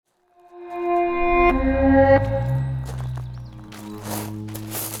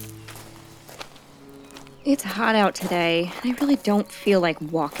It's hot out today, and I really don't feel like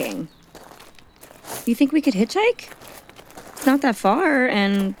walking. You think we could hitchhike? It's not that far,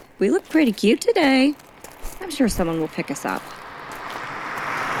 and we look pretty cute today. I'm sure someone will pick us up.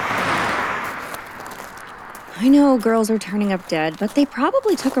 I know girls are turning up dead, but they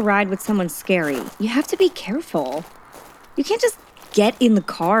probably took a ride with someone scary. You have to be careful. You can't just get in the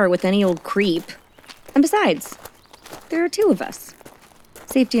car with any old creep. And besides, there are two of us.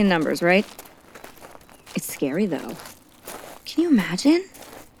 Safety in numbers, right? It's scary, though. Can you imagine?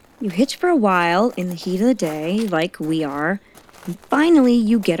 You hitch for a while in the heat of the day, like we are, and finally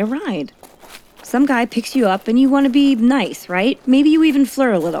you get a ride. Some guy picks you up and you want to be nice, right? Maybe you even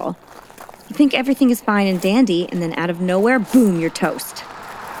flirt a little. You think everything is fine and dandy, and then out of nowhere, boom, you're toast.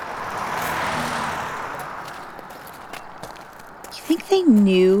 You think they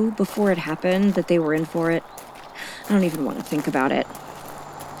knew before it happened that they were in for it? I don't even want to think about it.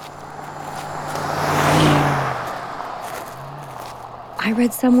 I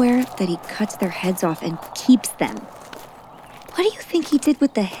read somewhere that he cuts their heads off and keeps them. What do you think he did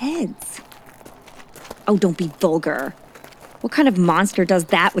with the heads? Oh, don't be vulgar. What kind of monster does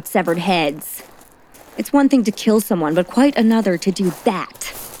that with severed heads? It's one thing to kill someone, but quite another to do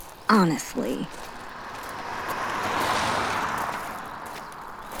that. Honestly.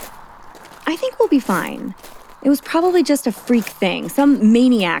 I think we'll be fine. It was probably just a freak thing, some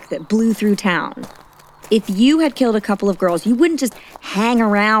maniac that blew through town. If you had killed a couple of girls, you wouldn't just hang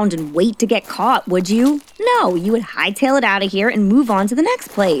around and wait to get caught, would you? No, you would hightail it out of here and move on to the next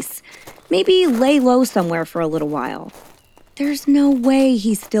place. Maybe lay low somewhere for a little while. There's no way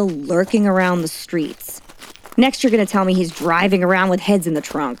he's still lurking around the streets. Next, you're gonna tell me he's driving around with heads in the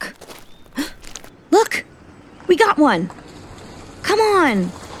trunk. Look! We got one! Come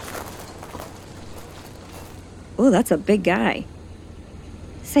on! Oh, that's a big guy.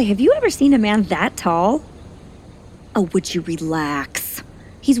 Say, have you ever seen a man that tall? Oh, would you relax?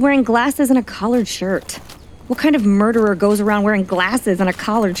 He's wearing glasses and a collared shirt. What kind of murderer goes around wearing glasses and a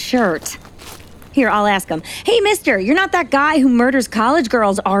collared shirt? Here, I'll ask him. Hey, mister, you're not that guy who murders college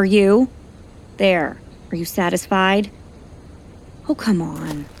girls, are you? There. Are you satisfied? Oh, come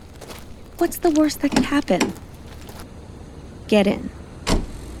on. What's the worst that could happen? Get in.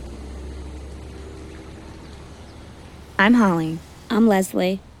 I'm Holly. I'm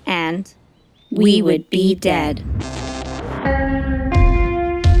Leslie. And we would be dead.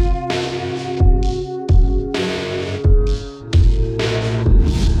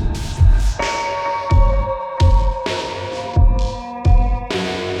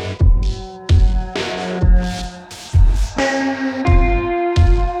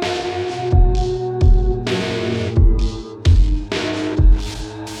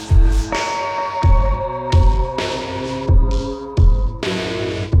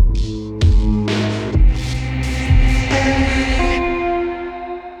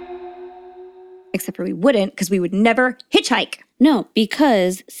 Except for we wouldn't, because we would never hitchhike. No,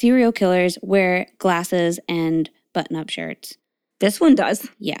 because serial killers wear glasses and button-up shirts. This one does.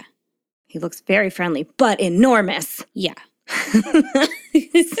 Yeah. He looks very friendly, but enormous. Yeah.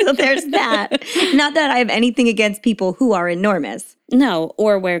 So there's that. Not that I have anything against people who are enormous. No,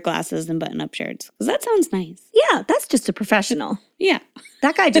 or wear glasses and button-up shirts, because that sounds nice. Yeah, that's just a professional. Yeah.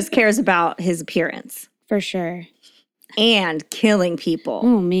 That guy just cares about his appearance. For sure. And killing people.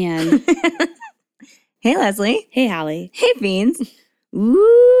 Oh, man. Hey, Leslie. Hey, Holly. Hey, Beans.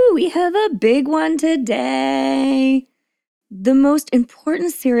 Ooh, we have a big one today. The most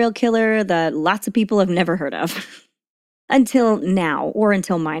important serial killer that lots of people have never heard of. Until now, or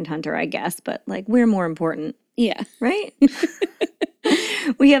until Mindhunter, I guess. But, we're more important. Yeah. Right?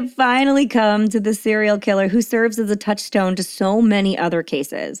 We have finally come to the serial killer who serves as a touchstone to so many other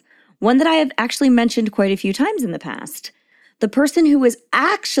cases. One that I have actually mentioned quite a few times in the past. The person who is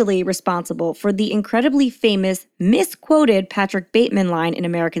actually responsible for the incredibly famous, misquoted Patrick Bateman line in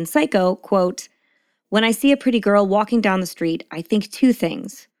American Psycho, quote, "When I see a pretty girl walking down the street, I think two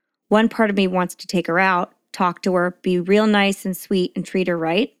things. One part of me wants to take her out, talk to her, be real nice and sweet and treat her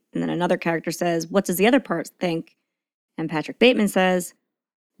right." And then another character says, "What does the other part think?" And Patrick Bateman says,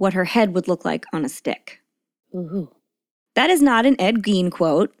 "What her head would look like on a stick." Ooh. That is not an Ed Gein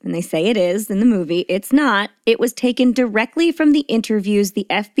quote, and they say it is in the movie. It's not. It was taken directly from the interviews the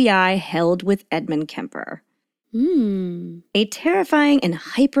FBI held with Edmund Kemper. A terrifying and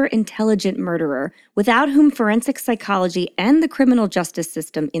hyper-intelligent murderer without whom forensic psychology and the criminal justice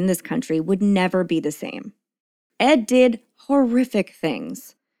system in this country would never be the same. Ed did horrific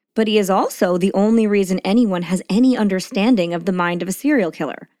things, but he is also the only reason anyone has any understanding of the mind of a serial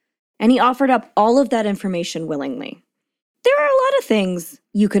killer. And he offered up all of that information willingly. There are a lot of things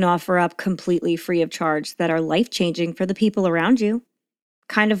you can offer up completely free of charge that are life-changing for the people around you.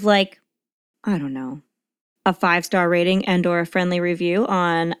 Kind of like, I don't know, a 5-star rating and or a friendly review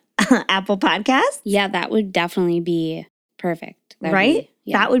on Apple Podcasts. Yeah, that would definitely be perfect. That'd Right?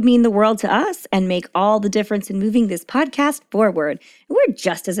 That would mean the world to us and make all the difference in moving this podcast forward. And we're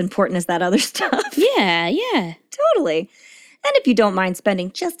just as important as that other stuff. Yeah. Totally. And if you don't mind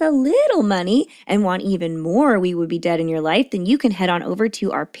spending just a little money and want even more We Would Be Dead in your life, then you can head on over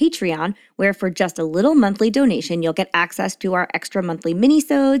to our Patreon, where for just a little monthly donation, you'll get access to our extra monthly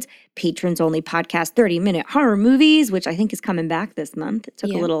minisodes, patrons-only podcast 30-minute horror movies, which I think is coming back this month. It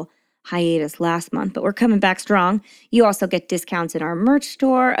took a little hiatus last month, but we're coming back strong. You also get discounts in our merch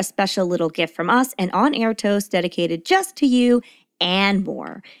store, a special little gift from us, and on-air toast dedicated just to you, and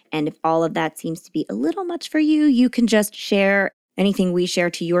more. And if all of that seems to be a little much for you, you can just share anything we share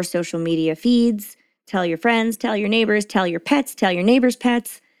to your social media feeds. Tell your friends, tell your neighbors, tell your pets, tell your neighbors'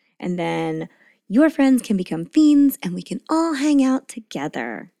 pets. And then your friends can become fiends and we can all hang out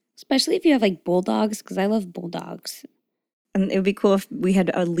together. Especially if you have like bulldogs, because I love bulldogs. And it would be cool if we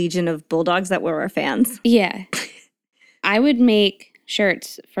had a legion of bulldogs that were our fans. Yeah. I would make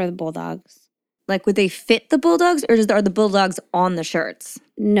shirts for the bulldogs. Like, would they fit the bulldogs or are the bulldogs on the shirts?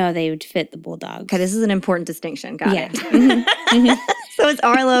 No, they would fit the bulldogs. Okay, this is an important distinction. Got it. Mm-hmm. So it's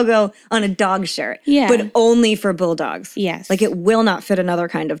our logo on a dog shirt, Yeah. but only for bulldogs. Yes. Like, it will not fit another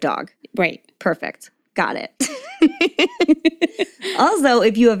kind of dog. Right. Perfect. Got it. Also,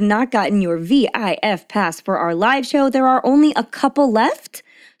 if you have not gotten your VIF pass for our live show, there are only a couple left.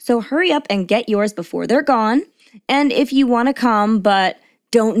 So hurry up and get yours before they're gone. And if you want to come but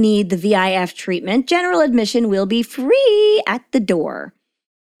don't need the VIF treatment, general admission will be free at the door.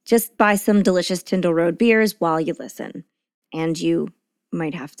 Just buy some delicious Tyndall Road beers while you listen. And you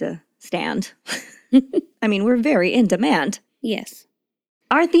might have to stand. I mean, we're very in demand. Yes.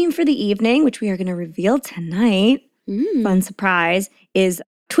 Our theme for the evening, which we are going to reveal tonight, fun surprise, is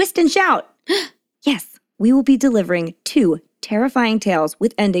Twist and Shout. Yes, we will be delivering 2 terrifying tales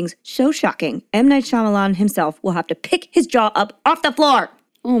with endings so shocking, M. Night Shyamalan himself will have to pick his jaw up off the floor.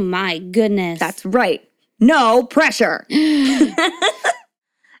 Oh my goodness. That's right. No pressure.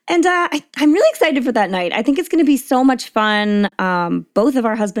 And I'm really excited for that night. I think it's going to be so much fun. Both of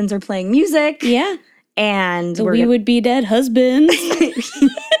our husbands are playing music. Yeah. And We Would Be Dead husbands.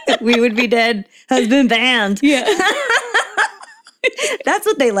 We Would Be Dead husband band. Yeah. That's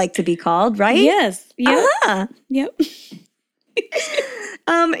what they like to be called, right? Yes. Yep. Uh-huh. Yep.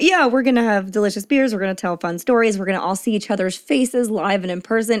 Yeah, we're going to have delicious beers. We're going to tell fun stories. We're going to all see each other's faces live and in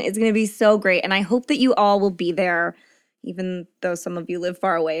person. It's going to be so great. And I hope that you all will be there, even though some of you live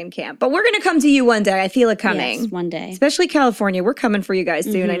far away and can't. But we're going to come to you one day. I feel it coming. Yes, one day. Especially California. We're coming for you guys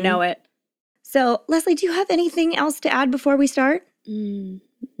soon. I know it. So, Leslie, do you have anything else to add before we start?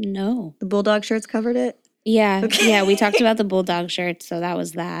 No. The bulldog shirts covered it? Yeah. Okay. Yeah, we talked about the bulldog shirts, so that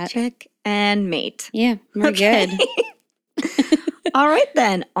was that. Check and mate. Yeah, we're good. All right,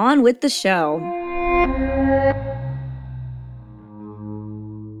 then. On with the show.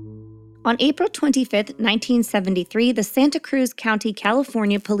 On April 25th, 1973, the Santa Cruz County,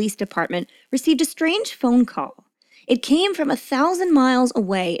 California Police Department received a strange phone call. It came from 1,000 miles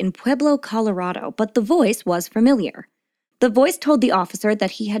away in Pueblo, Colorado, but the voice was familiar. The voice told the officer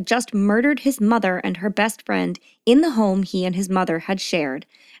that he had just murdered his mother and her best friend in the home he and his mother had shared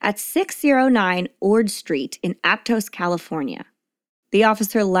at 609 Ord Street in Aptos, California. The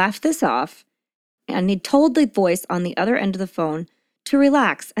officer laughed this off, and he told the voice on the other end of the phone to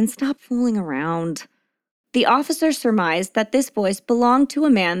relax and stop fooling around. The officer surmised that this voice belonged to a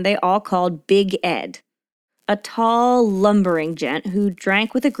man they all called Big Ed, a tall, lumbering gent who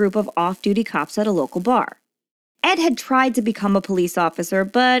drank with a group of off-duty cops at a local bar. Ed had tried to become a police officer,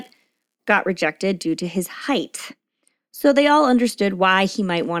 but got rejected due to his height. So they all understood why he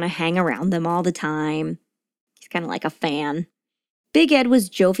might want to hang around them all the time. He's kind of like a fan. Big Ed was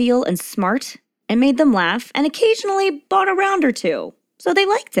jovial and smart and made them laugh and occasionally bought a round or two, so they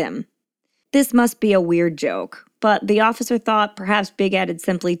liked him. This must be a weird joke, but the officer thought perhaps Big Ed had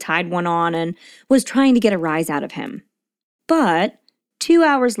simply tied one on and was trying to get a rise out of him. But 2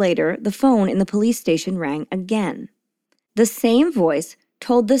 hours later, the phone in the police station rang again. The same voice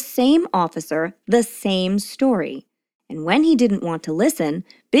told the same officer the same story. And when he didn't want to listen,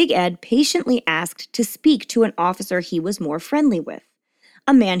 Big Ed patiently asked to speak to an officer he was more friendly with,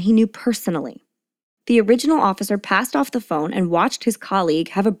 a man he knew personally. The original officer passed off the phone and watched his colleague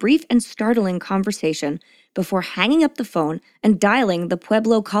have a brief and startling conversation before hanging up the phone and dialing the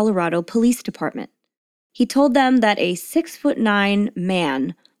Pueblo, Colorado Police Department. He told them that a 6'9"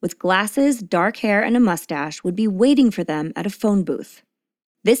 man with glasses, dark hair, and a mustache would be waiting for them at a phone booth.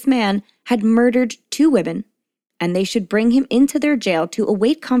 This man had murdered 2 women, and they should bring him into their jail to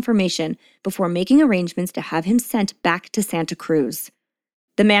await confirmation before making arrangements to have him sent back to Santa Cruz.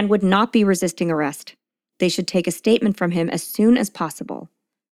 The man would not be resisting arrest. They should take a statement from him as soon as possible.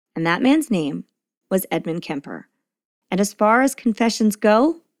 And that man's name was Edmund Kemper. And as far as confessions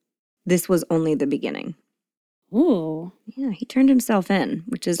go, this was only the beginning. Ooh. Yeah, he turned himself in,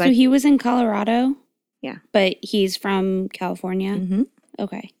 which is... So he was in Colorado? Yeah. But he's from California? Mm-hmm.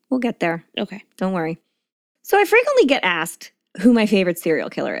 Okay. We'll get there. Okay. Don't worry. So I frequently get asked who my favorite serial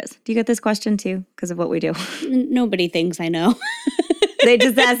killer is. Do you get this question too? Because of what we do. Nobody thinks I know. They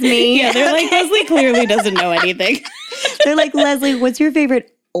just ask me. Yeah, they're like, Leslie clearly doesn't know anything. They're like, Leslie, what's your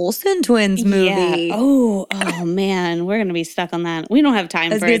favorite Olsen Twins movie? Yeah. Oh, man. We're going to be stuck on that. We don't have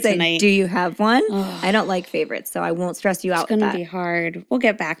time for it tonight. Do you have one? Oh. I don't like favorites, so I won't stress you out with It's going that. to be hard. We'll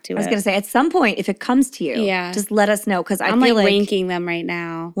get back to it. I was going to say, at some point, if it comes to you, just let us know. Because I'm feel like like ranking them right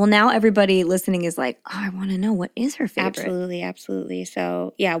now. Well, now everybody listening is like, oh, I want to know what is her favorite. Absolutely, absolutely.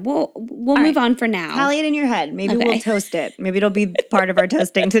 So, yeah, we'll move on for now. Tally it in your head. Maybe we'll toast it. Maybe it'll be part of our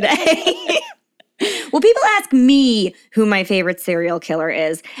toasting today. Well, people ask me who my favorite serial killer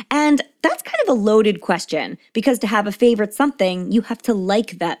is, and that's kind of a loaded question because to have a favorite something, you have to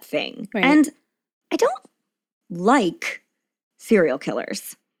like that thing. Right. And I don't like serial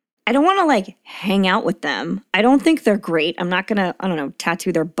killers. I don't want to like hang out with them. I don't think they're great. I'm not going to,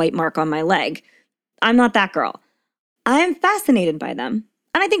 tattoo their bite mark on my leg. I'm not that girl. I'm fascinated by them,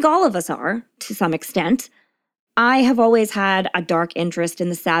 and I think all of us are to some extent. I have always had a dark interest in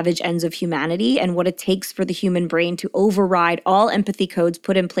the savage ends of humanity and what it takes for the human brain to override all empathy codes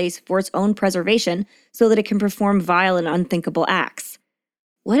put in place for its own preservation so that it can perform vile and unthinkable acts.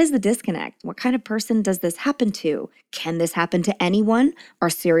 What is the disconnect? What kind of person does this happen to? Can this happen to anyone? Are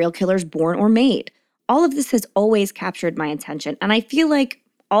serial killers born or made? All of this has always captured my attention, and I feel like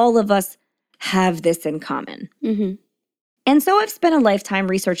all of us have this in common. Mm-hmm. And so I've spent a lifetime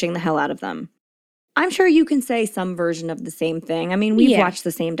researching the hell out of them. I'm sure you can say some version of the same thing. I mean, we've watched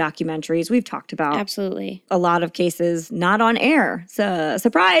the same documentaries. We've talked about absolutely a lot of cases not on air. So,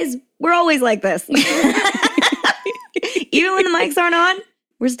 surprise, we're always like this. Even when the mics aren't on,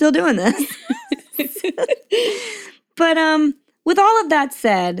 we're still doing this. But with all of that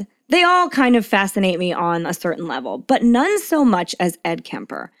said, they all kind of fascinate me on a certain level, but none so much as Ed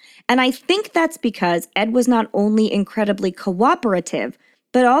Kemper. And I think that's because Ed was not only incredibly cooperative,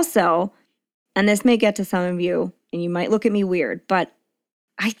 but also... and this may get to some of you, and you might look at me weird, but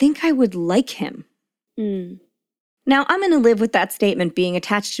I think I would like him. Mm. Now, I'm going to live with that statement being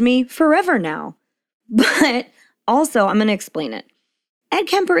attached to me forever now. But also, I'm going to explain it. Ed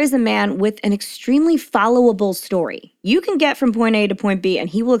Kemper is a man with an extremely followable story. You can get from point A to point B, and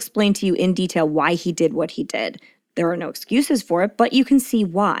he will explain to you in detail why he did what he did. There are no excuses for it, but you can see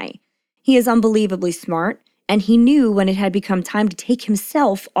why. He is unbelievably smart, and he knew when it had become time to take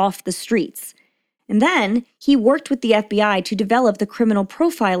himself off the streets. And then he worked with the FBI to develop the criminal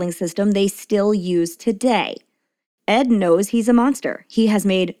profiling system they still use today. Ed knows he's a monster. He has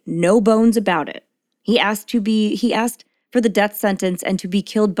made no bones about it. He asked for the death sentence and to be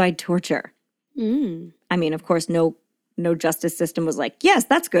killed by torture. Mm. I mean, of course, no justice system was like, yes,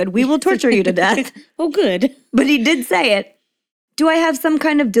 that's good. We will torture you to death. Oh, good. But he did say it. Do I have some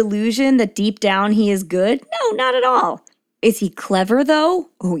kind of delusion that deep down he is good? No, not at all. Is he clever, though?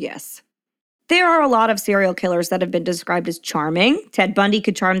 Oh, yes. There are a lot of serial killers that have been described as charming. Ted Bundy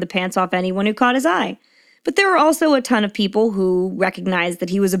could charm the pants off anyone who caught his eye. But there are also a ton of people who recognized that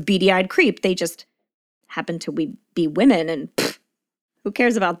he was a beady-eyed creep. They just happened to be women, and who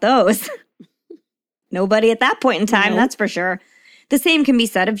cares about those? Nobody at that point in time, that's for sure. The same can be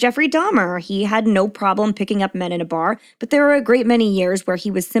said of Jeffrey Dahmer. He had no problem picking up men in a bar, but there were a great many years where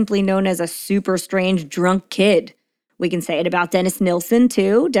he was simply known as a super strange drunk kid. We can say it about Dennis Nilsen,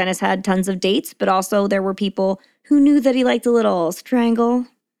 too. Dennis had tons of dates, but also there were people who knew that he liked a little strangle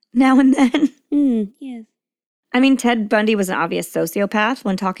now and then. Yes. I mean, Ted Bundy was an obvious sociopath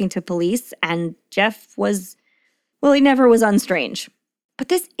when talking to police, and Jeff was, well, he never was unstrange. But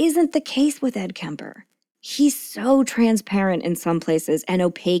this isn't the case with Ed Kemper. He's so transparent in some places and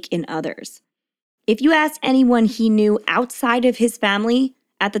opaque in others. If you ask anyone he knew outside of his family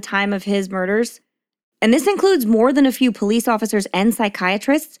at the time of his murders, and this includes more than a few police officers and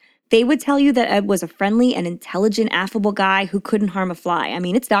psychiatrists, they would tell you that Ed was a friendly and intelligent, affable guy who couldn't harm a fly. I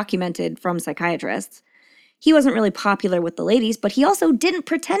mean, it's documented from psychiatrists. He wasn't really popular with the ladies, but he also didn't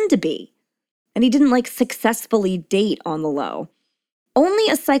pretend to be. And he didn't, successfully date on the low.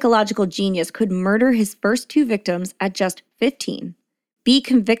 Only a psychological genius could murder his first 2 victims at just 15. be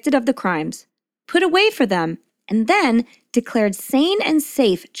convicted of the crimes, put away for them, and then declared sane and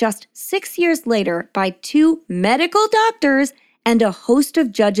safe just 6 years later by 2 medical doctors and a host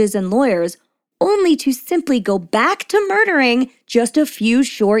of judges and lawyers, only to simply go back to murdering just a few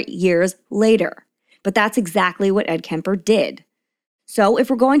short years later. But that's exactly what Ed Kemper did. So if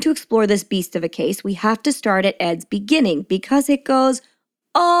we're going to explore this beast of a case, we have to start at Ed's beginning because it goes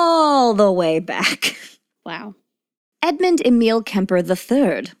all the way back. Wow. Edmund Emil Kemper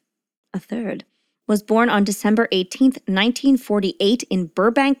III, was born on December 18th, 1948 in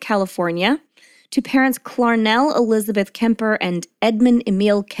Burbank, California, to parents Clarnell Elizabeth Kemper and Edmund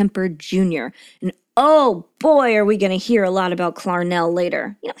Emil Kemper Jr. And oh boy, are we going to hear a lot about Clarnell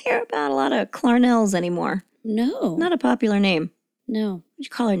later. You don't hear about a lot of Clarnells anymore. No. Not a popular name. No. Would you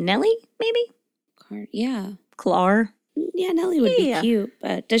call her Nellie, maybe? Yeah. Clar? Yeah, Nellie would Yeah. be cute,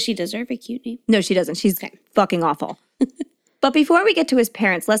 but does she deserve a cute name? No, she doesn't. She's fucking awful. But before we get to his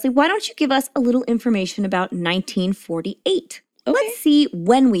parents, Leslie, why don't you give us a little information about 1948? Okay. Let's see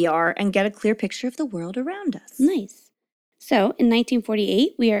when we are and get a clear picture of the world around us. Nice. So in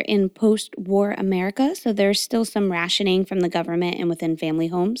 1948, we are in post-war America, so there's still some rationing from the government and within family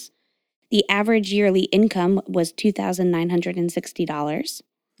homes. The average yearly income was $2,960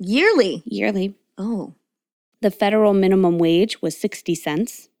 Yearly? yearly. Oh. The federal minimum wage was 60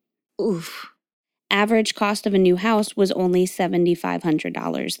 cents. Oof. Average cost of a new house was only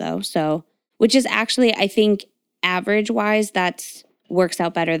 $7,500 though, so which is actually, I think, average-wise, that's works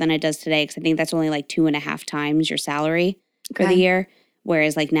out better than it does today because I think that's only like 2.5 times your salary for the year,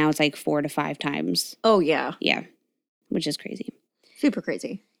 whereas like now it's like 4 to 5 times. Oh, yeah. Yeah, which is crazy. Super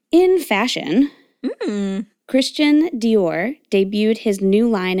crazy. In fashion, Mm. Christian Dior debuted his new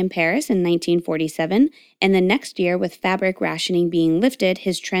line in Paris in 1947, and the next year, with fabric rationing being lifted,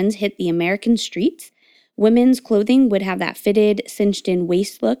 his trends hit the American streets. Women's clothing would have that fitted, cinched-in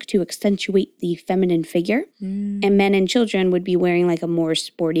waist look to accentuate the feminine figure, and men and children would be wearing like a more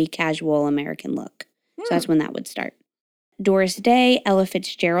sporty, casual American look. So that's when that would start. Doris Day, Ella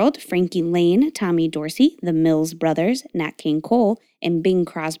Fitzgerald, Frankie Lane, Tommy Dorsey, the Mills Brothers, Nat King Cole, and Bing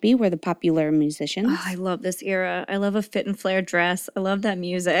Crosby were the popular musicians. Oh, I love this era. I love a fit and flare dress. I love that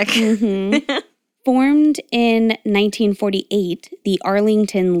music. Formed in 1948, the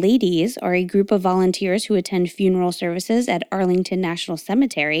Arlington Ladies are a group of volunteers who attend funeral services at Arlington National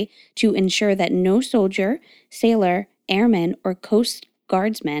Cemetery to ensure that no soldier, sailor, airman, or Coast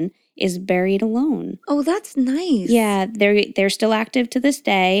Guardsman is buried alone. Oh, that's nice. Yeah, they're still active to this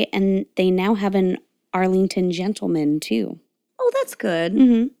day, and they now have an Arlington Gentleman, too. Oh, that's good.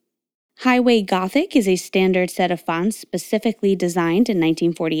 Mm-hmm. Highway Gothic is a standard set of fonts specifically designed in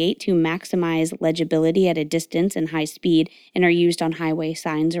 1948 to maximize legibility at a distance and high speed and are used on highway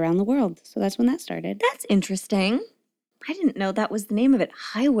signs around the world. So that's when that started. That's interesting. I didn't know that was the name of it.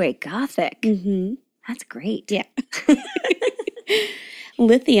 Highway Gothic. Mm-hmm. That's great. Yeah.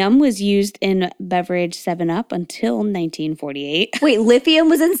 Lithium was used in beverage 7-Up until 1948. Wait, lithium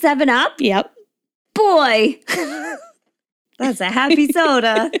was in 7-Up? Yep. Boy, that's a happy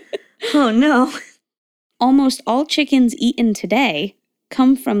soda. Oh, no. Almost all chickens eaten today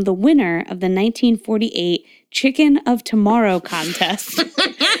come from the winner of the 1948 Chicken of Tomorrow contest,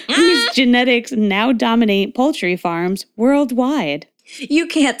 whose genetics now dominate poultry farms worldwide. You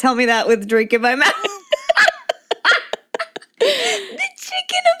can't tell me that with drink in my mouth. The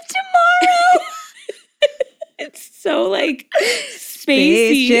chicken of tomorrow. It's so like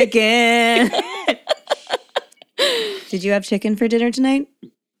Space spacey. chicken. Did you have chicken for dinner tonight?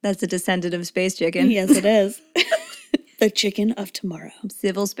 That's a descendant of space chicken. Yes, it is. The chicken of tomorrow.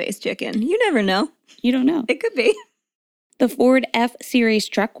 Civil space chicken. You never know. You don't know. It could be. The Ford F-Series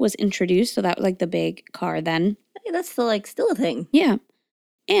truck was introduced, so that was like the big car then. Hey, that's still a thing. Yeah.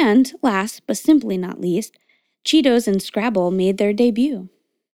 And last, but simply not least, Cheetos and Scrabble made their debut.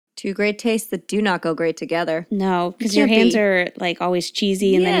 Two great tastes that do not go great together. No, because your hands are like always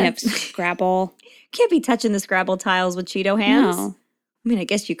cheesy and then you Yeah. have Scrabble. Can't be touching the Scrabble tiles with Cheeto hands. No, I mean, I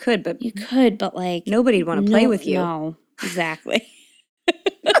guess you could, but you could, but like nobody'd want to play with you. No, exactly.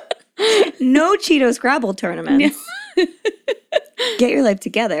 No Cheeto Scrabble tournaments. Get your life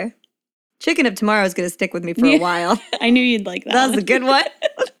together. Chicken of tomorrow is going to stick with me for a while. I knew you'd like that. That was a good one.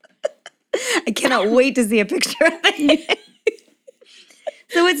 I cannot wait to see a picture of it.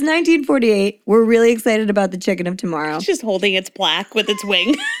 So it's 1948. We're really excited about the chicken of tomorrow. It's just holding its plaque with its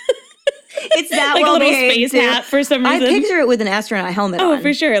wing. It's that like a well little behaved, space too. hat for some I reason. picture it with an astronaut helmet on. Oh,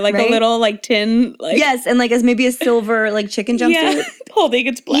 for sure. Like right? a little like tin. Like, Yes, and like as maybe a silver like chicken jumpsuit. yeah, holding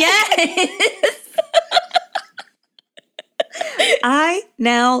its plaque. Yes. I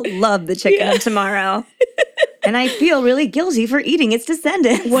now love the chicken of tomorrow. And I feel really guilty for eating its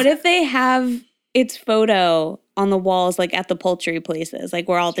descendants. What if they have its photo on the walls, like at the poultry places, like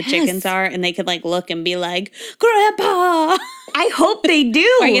where all the chickens are, and they could like look and be like, Grandpa! I hope they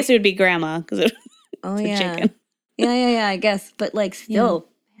do. Or I guess it would be Grandma, because it's Oh, a yeah. chicken. Yeah, I guess. But like still,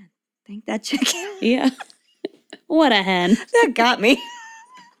 man, thank that chicken. Yeah. What a hen. That got me.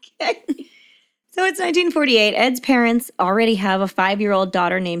 Okay. So it's 1948. Ed's parents already have a 5-year-old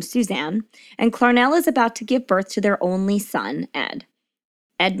daughter named Suzanne, and Clarnell is about to give birth to their only son, Ed.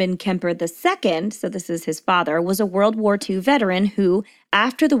 Edmund Kemper II, so this is his father, was a World War II veteran who,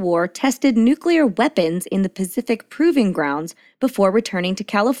 after the war, tested nuclear weapons in the Pacific Proving Grounds before returning to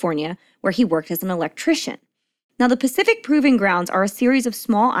California, where he worked as an electrician. Now, the Pacific Proving Grounds are a series of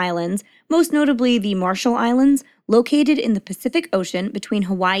small islands, most notably the Marshall Islands, located in the Pacific Ocean between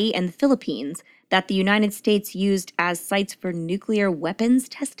Hawaii and the Philippines, that the United States used as sites for nuclear weapons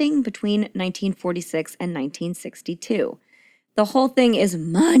testing between 1946 and 1962. The whole thing is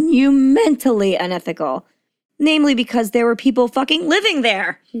monumentally unethical, namely because there were people fucking living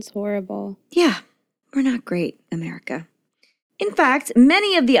there. It's horrible. Yeah, we're not great, America. In fact,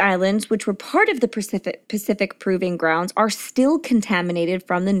 many of the islands which were part of the Pacific Proving Grounds are still contaminated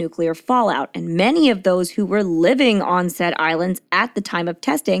from the nuclear fallout, and many of those who were living on said islands at the time of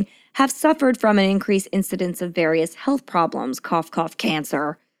testing have suffered from an increased incidence of various health problems, cough, cough,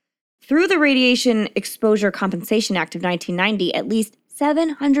 cancer. Through the Radiation Exposure Compensation Act of 1990, at least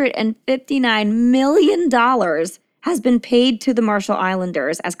 $759 million has been paid to the Marshall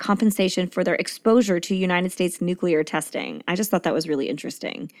Islanders as compensation for their exposure to United States nuclear testing. I just thought that was really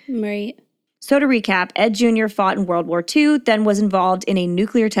interesting. Right. So to recap, Ed Jr. fought in World War II, then was involved in a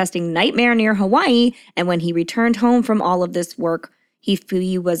nuclear testing nightmare near Hawaii, and when he returned home from all of this work, he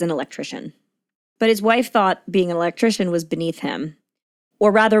was an electrician. But his wife thought being an electrician was beneath him,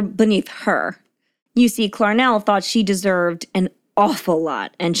 or rather beneath her. You see, Clarnell thought she deserved an awful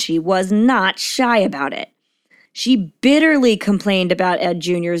lot, and she was not shy about it. She bitterly complained about Ed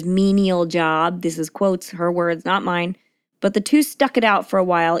Jr.'s menial job. This is quotes, her words, not mine. But the two stuck it out for a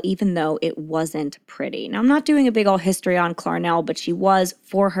while, even though it wasn't pretty. Now, I'm not doing a big old history on Clarnell, but she was,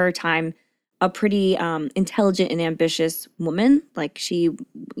 for her time, a pretty intelligent and ambitious woman. Like she,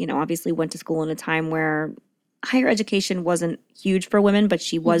 obviously went to school in a time where higher education wasn't huge for women, but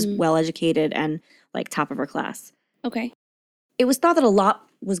she was well educated and like top of her class. Okay. It was thought that a lot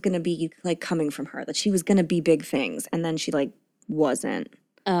was going to be like coming from her, that she was going to be big things, and then she like wasn't.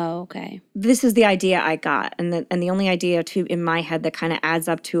 Oh, okay. This is the idea I got, and the only idea too in my head that kind of adds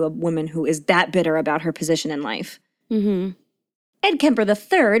up to a woman who is that bitter about her position in life. Mm-hmm. Ed Kemper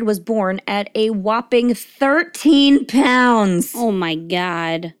III was born at a whopping 13 pounds. Oh my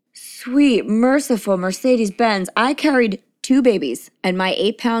God. Sweet, merciful Mercedes-Benz. I carried 2 babies, and my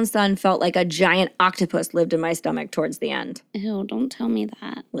 8-pound son felt like a giant octopus lived in my stomach towards the end. Ew, don't tell me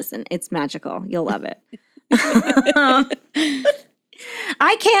that. Listen, it's magical. You'll love it.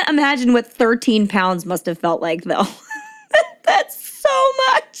 I can't imagine what 13 pounds must have felt like, though. That's so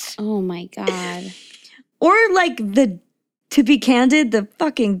much. Oh my God. Or like to be candid, the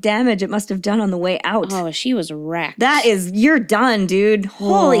fucking damage it must have done on the way out. Oh, she was wrecked. You're done, dude.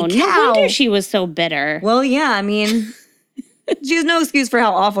 Holy cow. No wonder she was so bitter. Well, yeah, I mean, she has no excuse for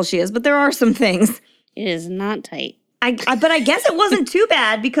how awful she is, but there are some things. It is not tight. But I guess it wasn't too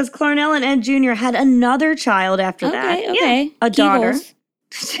bad because Clarnell and Ed Jr. had another child after that. Okay. Yeah, a daughter. Kegels.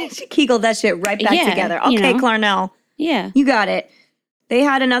 She kegled that shit right back together. Okay, Clarnell. Yeah. You got it. They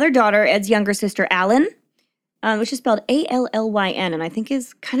had another daughter, Ed's younger sister, Allyn, which is spelled Allyn, and I think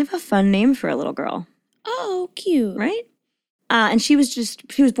is kind of a fun name for a little girl. Oh, cute. Right? And she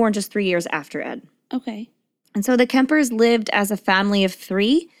was born just 3 years after Ed. Okay. And so the Kempers lived as a family of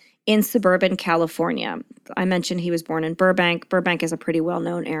 3 in suburban California. I mentioned he was born in Burbank. Burbank is a pretty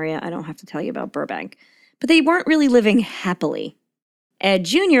well-known area. I don't have to tell you about Burbank. But they weren't really living happily. Ed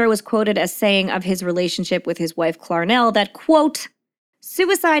Jr. was quoted as saying of his relationship with his wife Clarnell that, quote,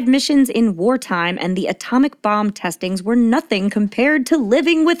 "Suicide missions in wartime and the atomic bomb testings were nothing compared to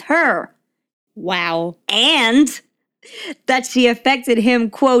living with her." Wow. And that she affected him,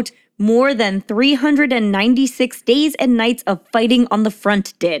 quote, "more than 396 days and nights of fighting on the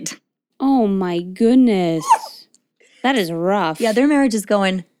front did." Oh my goodness. That is rough. Yeah, their marriage is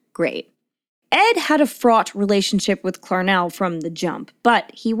going great. Ed had a fraught relationship with Clarnell from the jump,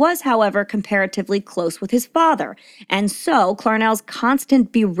 but he was, however, comparatively close with his father. And so Clarnell's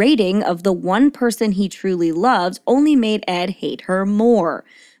constant berating of the one person he truly loves only made Ed hate her more.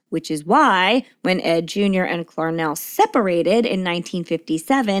 Which is why, when Ed Jr. and Clarnell separated in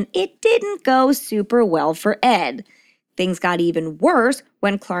 1957, it didn't go super well for Ed. things got even worse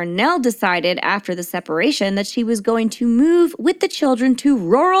when Clarnell decided after the separation that she was going to move with the children to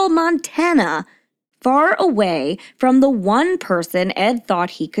rural Montana, far away from the one person Ed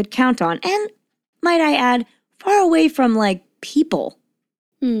thought he could count on. And, might I add, far away from, like, people.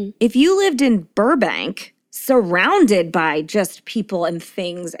 If you lived in Burbank, surrounded by just people and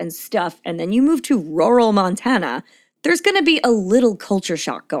things and stuff, and then you move to rural Montana, there's going to be a little culture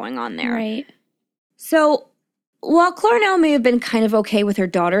shock going on there. Right. So while Clarnell may have been kind of okay with her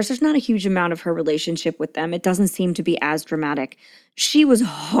daughters, there's not a huge amount of her relationship with them. It doesn't seem to be as dramatic. She was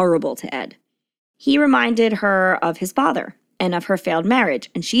horrible to Ed. He reminded her of his father and of her failed marriage,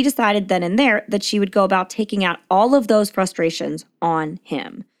 and she decided then and there that she would go about taking out all of those frustrations on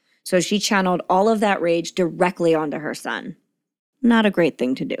him. So she channeled all of that rage directly onto her son. Not a great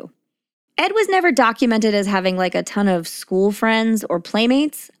thing to do. Ed was never documented as having like a ton of school friends or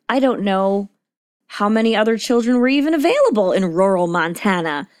playmates. I don't know how many other children were even available in rural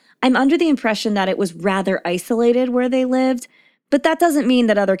Montana. I'm under the impression that it was rather isolated where they lived, but that doesn't mean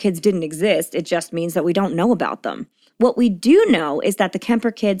that other kids didn't exist. It just means that we don't know about them. What we do know is that the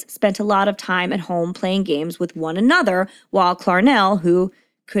Kemper kids spent a lot of time at home playing games with one another, while Clarnell, who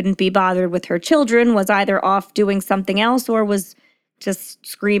couldn't be bothered with her children, was either off doing something else or was just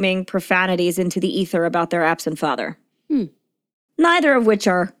screaming profanities into the ether about their absent father. Neither of which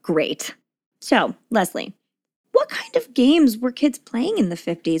are great. So, Leslie, what kind of games were kids playing in the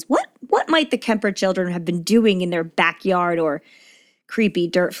 50s? What might the Kemper children have been doing in their backyard or creepy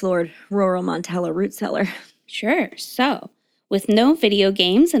dirt-floored rural Montana root cellar? Sure. So, with no video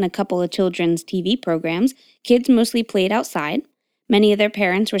games and a couple of children's TV programs, kids mostly played outside. Many of their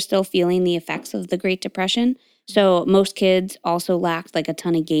parents were still feeling the effects of the Great Depression, so most kids also lacked like a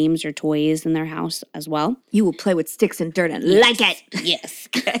ton of games or toys in their house as well. You will play with sticks and dirt and like it. Yes.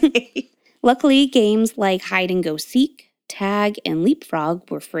 Luckily, games like hide and go seek, tag, and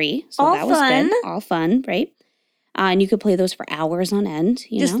leapfrog were free, so All that was fun. good. All fun, right? And you could play those for hours on end.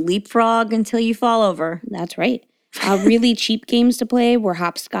 Just leapfrog until you fall over. That's right. Really cheap games to play were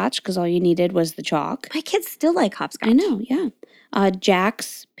hopscotch because all you needed was the chalk. My kids still like hopscotch. I know, yeah.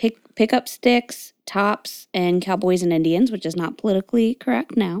 Jacks, pick-up sticks, tops, and cowboys and Indians, which is not politically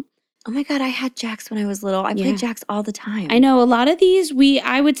correct now. Oh my God, I had jacks when I was little. I played jacks all the time. I know a lot of these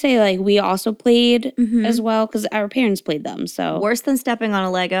I would say like we also played as well because our parents played them. So worse than stepping on a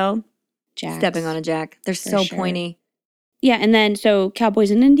Lego, jacks. Stepping on a jack. They're so pointy. Yeah, and then so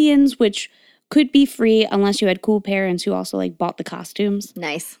cowboys and Indians, which could be free unless you had cool parents who also like bought the costumes.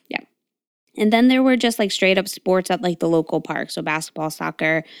 Nice. Yeah. And then there were just like straight up sports at like the local park. So basketball,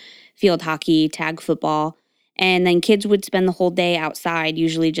 soccer, field hockey, tag football. And then kids would spend the whole day outside,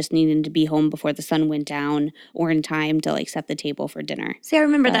 usually just needing to be home before the sun went down or in time to like set the table for dinner. See, I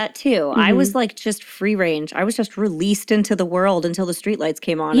remember that too. I was like just free range. I was just released into the world until the streetlights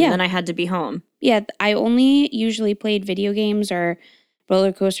came on and then I had to be home. Yeah, I only usually played video games or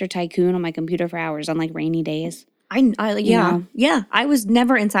Roller Coaster Tycoon on my computer for hours on like rainy days. Yeah. I was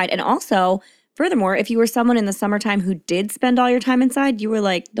never inside. And also, furthermore, if you were someone in the summertime who did spend all your time inside, you were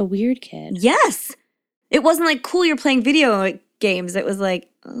like the weird kid. Yes. It wasn't like, cool, you're playing video games. It was like,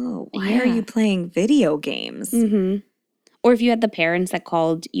 oh, why are you playing video games? Or if you had the parents that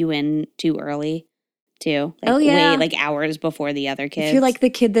called you in too early, too. Like way, like hours before the other kids. If you're like the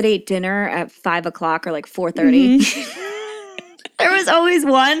kid that ate dinner at 5 o'clock or like 4:30. There was always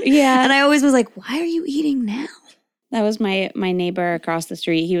one. Yeah. And I always was like, why are you eating now? That was my neighbor across the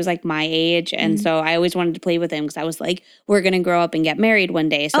street. He was like my age. And so I always wanted to play with him because I was like, we're going to grow up and get married one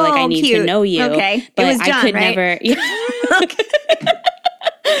day. So like I need to know you. Okay. But it was John, I could right? never. Okay.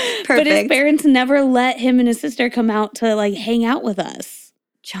 Perfect. But his parents never let him and his sister come out to like hang out with us.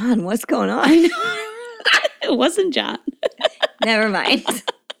 John, what's going on? I know. It wasn't John. Never mind.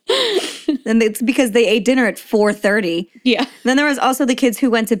 And it's because they ate dinner at 4:30. Yeah. Then there was also the kids who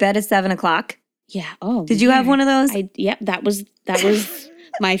went to bed at 7 o'clock. Yeah. Oh. Did you have one of those? Yep. That was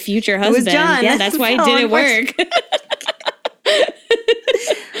my future husband. It was John. Yeah, that's why it didn't work.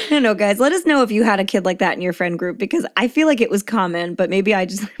 I don't know, guys. Let us know if you had a kid like that in your friend group because I feel like it was common, but maybe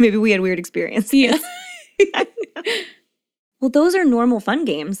we had weird experiences. Yeah. Well, those are normal fun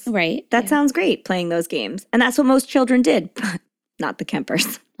games. Right. That sounds great, playing those games. And that's what most children did. Not the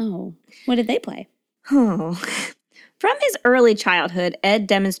Kempers. Oh. What did they play? Oh. From his early childhood, Ed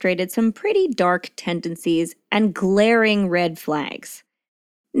demonstrated some pretty dark tendencies and glaring red flags.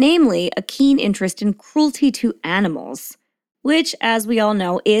 Namely, a keen interest in cruelty to animals, which, as we all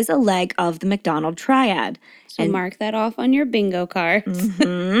know, is a leg of the McDonald triad. So mark that off on your bingo cards.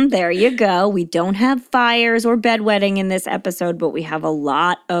 There you go. We don't have fires or bedwetting in this episode, but we have a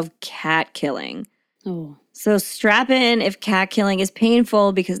lot of cat killing. Oh. So strap in if cat killing is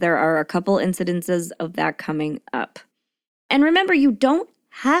painful, because there are a couple incidences of that coming up. And remember, you don't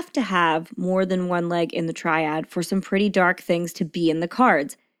have to have more than one leg in the triad for some pretty dark things to be in the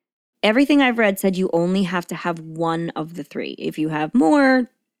cards. Everything I've read said you only have to have one of the three. If you have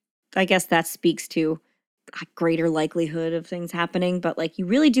more, I guess that speaks to a greater likelihood of things happening, but like you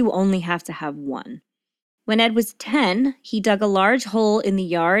really do only have to have one. When Ed was 10, he dug a large hole in the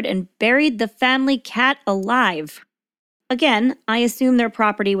yard and buried the family cat alive. Again, I assume their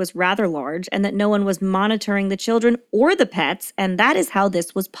property was rather large and that no one was monitoring the children or the pets, and that is how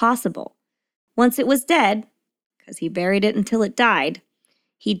this was possible. Once it was dead, because he buried it until it died,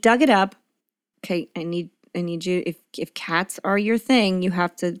 he dug it up. Okay, I need you, if cats are your thing, you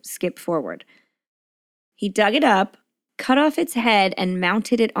have to skip forward. He dug it up, cut off its head, and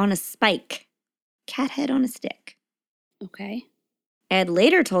mounted it on a spike. Cat head on a stick. Okay. Ed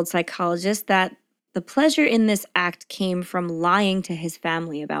later told psychologists that the pleasure in this act came from lying to his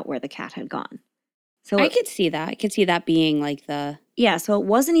family about where the cat had gone. So I could see that. I could see that being like the... Yeah, so it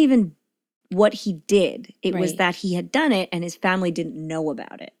wasn't even what he did. It was Right. that he had done it and his family didn't know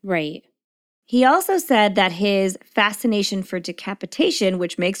about it. Right. He also said that his fascination for decapitation,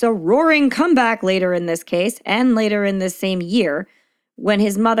 which makes a roaring comeback later in this case and later in this same year, when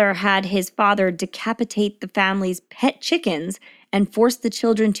his mother had his father decapitate the family's pet chickens and force the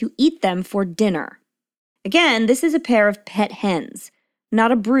children to eat them for dinner. Again, this is a pair of pet hens,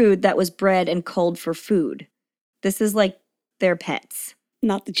 not a brood that was bred and culled for food. This is like their pets.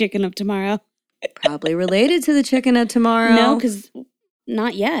 Not the chicken of tomorrow. Probably related to the chicken of tomorrow. No, because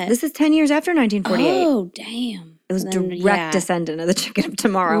not yet. This is 10 years after 1948. Oh, damn. It was Then, direct yeah. descendant of the chicken of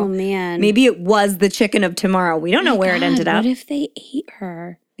tomorrow. Oh, man. Maybe it was the chicken of tomorrow. We don't know where it ended up. What if they ate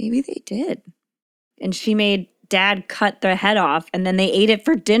her? Maybe they did. And she made Dad cut the head off, and then they ate it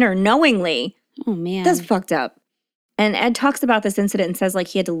for dinner knowingly. Oh, man. That's fucked up. And Ed talks about this incident and says like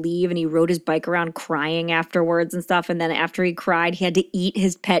he had to leave and he rode his bike around crying afterwards and stuff. And then after he cried, he had to eat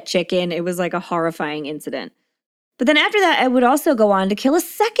his pet chicken. It was like a horrifying incident. But then after that, Ed would also go on to kill a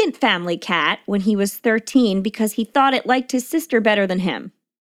second family cat when he was 13 because he thought it liked his sister better than him.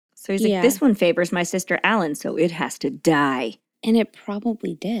 So he's Yeah. like, this one favors my sister Ellen, so it has to die. And it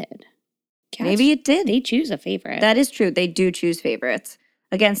probably did. Cats, Maybe it did. They choose a favorite. That is true. They do choose favorites.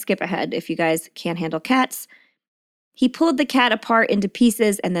 Again, skip ahead if you guys can't handle cats. He pulled the cat apart into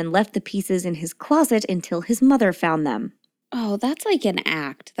pieces and then left the pieces in his closet until his mother found them. Oh, that's like an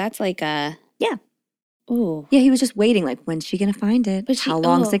act. That's like a... Yeah. Ooh. Yeah, he was just waiting, like, when's she going to find it? How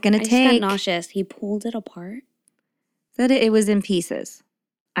long is it going to I take? just got nauseous. He pulled it apart. Said it was in pieces.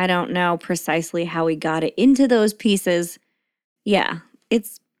 I don't know precisely how he got it into those pieces. Yeah,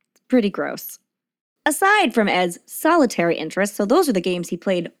 it's pretty gross. Aside from Ed's solitary interests, so those are the games he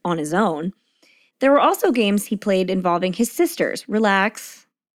played on his own, there were also games he played involving his sisters. Relax.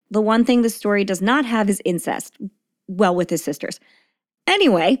 The one thing the story does not have is incest. Well, with his sisters.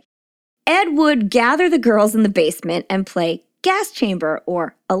 Anyway, Ed would gather the girls in the basement and play gas chamber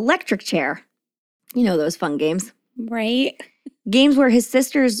or electric chair. You know those fun games. Right? Games where his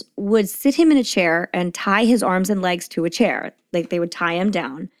sisters would sit him in a chair and tie his arms and legs to a chair. Like they would tie him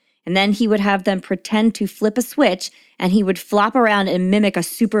down. And then he would have them pretend to flip a switch and he would flop around and mimic a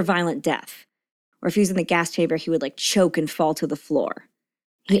super violent death. Or if he was in the gas chamber, he would like choke and fall to the floor.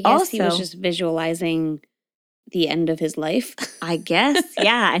 I guess he was just visualizing the end of his life. I guess,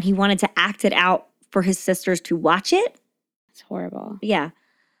 yeah. And he wanted to act it out for his sisters to watch it. It's horrible. Yeah.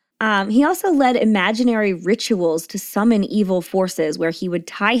 He also led imaginary rituals to summon evil forces where he would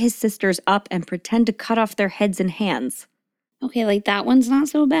tie his sisters up and pretend to cut off their heads and hands. Okay, like that one's not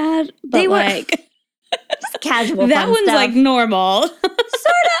so bad. But They were- like Just casual that fun one's stuff. like normal. Sort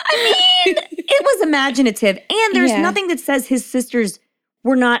of. I mean, it was imaginative. And there's Yeah. nothing that says his sisters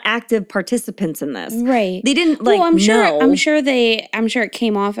were not active participants in this. Right. They didn't like I'm sure know. I'm sure it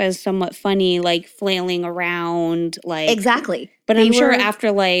came off as somewhat funny, like flailing around, like Exactly. But They I'm sure were-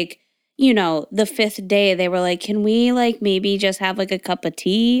 after like, you know, the 5th day they were like, can we like maybe just have like a cup of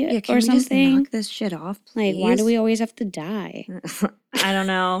tea Yeah, can or we just something? knock this shit off, Like, why do please? we always have to die? I don't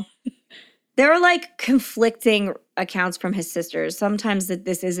know. There are like conflicting accounts from his sisters. Sometimes that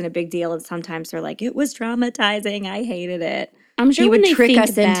this isn't a big deal, and sometimes they're like, it was traumatizing. I hated it. I'm sure He when would they trick think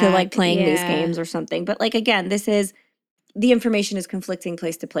us into like back, playing these yeah. games or something. But like again, the information is conflicting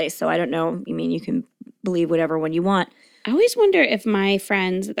place to place. So I don't know. I mean, you can believe whatever one you want. I always wonder if my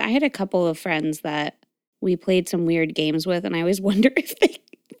friends, I had a couple of friends that we played some weird games with, and I always wonder if they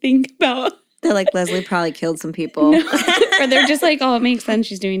think about, They're like, Leslie probably killed some people. or they're just like, oh, it makes sense.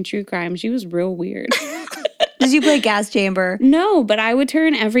 She's doing true crime. She was real weird. Did you play Gas Chamber? No, but I would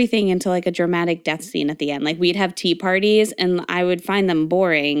turn everything into like a dramatic death scene at the end. Like we'd have tea parties and I would find them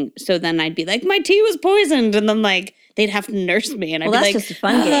boring. So then I'd be like, my tea was poisoned. And then like they'd have to nurse me. And I'd be that's like, just a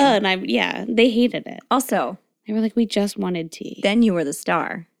fun game. And they hated it. Also, They were like, we just wanted tea. then you were the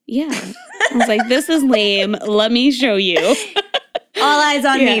star. Yeah. I was like, this is lame. Let me show you. All eyes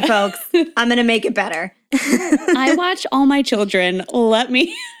on me, folks. I'm going to make it better. I watch All My Children. Let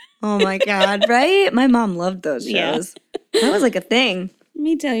me. Oh my God, right? My mom loved those shows. Yeah. That was like a thing. Let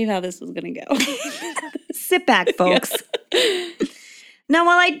me tell you how this is going to go. Sit back, folks. Yeah. Now,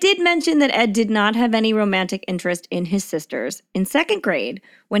 while I did mention that Ed did not have any romantic interest in his sisters, in second grade,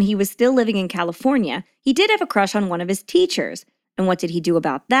 when he was still living in California, he did have a crush on one of his teachers. And what did he do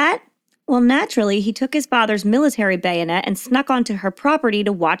about that? Well, naturally, he took his father's military bayonet and snuck onto her property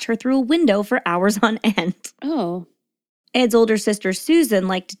to watch her through a window for hours on end. Oh. Ed's older sister, Susan,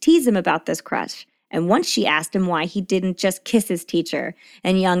 liked to tease him about this crush. And once she asked him why he didn't just kiss his teacher.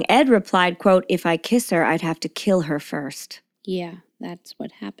 And young Ed replied, quote, if I kiss her, I'd have to kill her first. Yeah, that's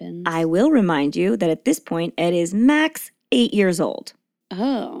what happens. I will remind you that at this point, Ed is max 8 years old.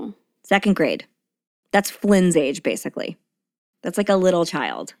 Oh. Second grade. That's Flynn's age, basically. That's like a little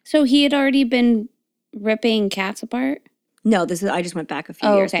child. So he had already been ripping cats apart? No, I just went back a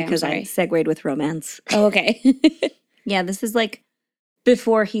few years because I segued with romance. Oh, okay. Yeah, this is like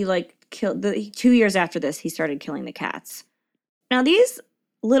before he killed 2 years after this, he started killing the cats. Now, these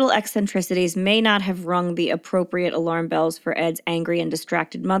little eccentricities may not have rung the appropriate alarm bells for Ed's angry and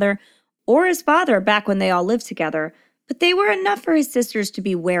distracted mother or his father back when they all lived together, but they were enough for his sisters to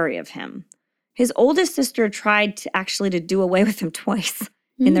be wary of him. His oldest sister tried to do away with him twice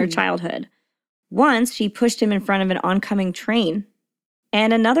in their childhood. Once, she pushed him in front of an oncoming train,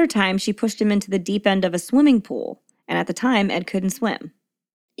 and another time she pushed him into the deep end of a swimming pool. And at the time, Ed couldn't swim.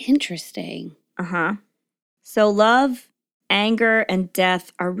 Interesting. Uh-huh. So love, anger, and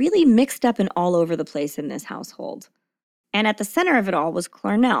death are really mixed up and all over the place in this household. And at the center of it all was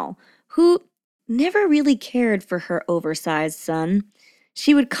Clarnell, who never really cared for her oversized son.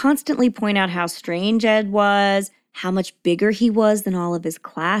 She would constantly point out how strange Ed was, how much bigger he was than all of his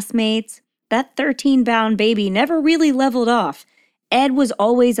classmates. That 13-pound baby never really leveled off. Ed was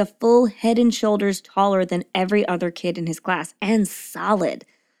always a full head and shoulders taller than every other kid in his class, and solid.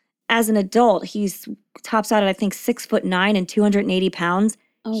 As an adult, he's tops out at, I think, 6'9" and 280 pounds.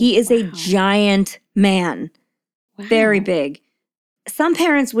 Oh, he is a giant man. Wow. Very big. Some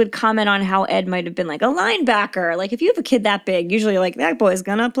parents would comment on how Ed might have been like a linebacker. Like, if you have a kid that big, usually like, that boy's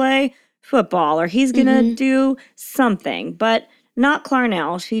gonna play football or he's gonna do something. But not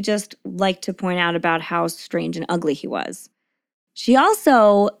Clarnell. She just liked to point out about how strange and ugly he was. She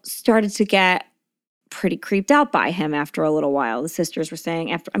also started to get pretty creeped out by him after a little while. The sisters were saying,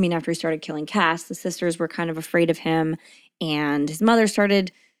 after he started killing cats, the sisters were kind of afraid of him, and his mother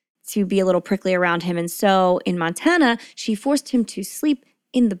started to be a little prickly around him. And so in Montana, she forced him to sleep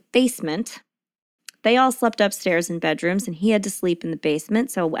in the basement. They all slept upstairs in bedrooms, and he had to sleep in the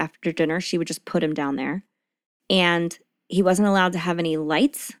basement. So after dinner, she would just put him down there. And he wasn't allowed to have any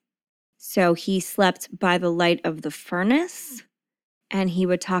lights. So he slept by the light of the furnace. And he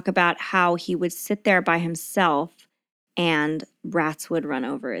would talk about how he would sit there by himself and rats would run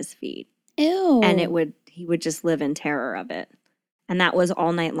over his feet. Ew. And he would just live in terror of it. And that was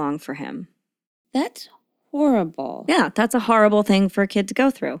all night long for him. That's horrible. Yeah, that's a horrible thing for a kid to go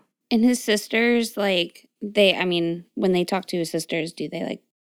through. And his sisters, when they talk to his sisters, do they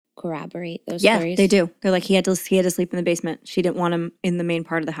corroborate those stories? Yeah, they do. They're like, he had to sleep in the basement. She didn't want him in the main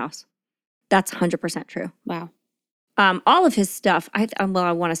part of the house. That's 100% true. Wow. All of his stuff, I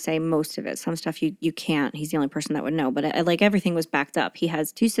want to say most of it. Some stuff you can't. He's the only person that would know. But everything was backed up. He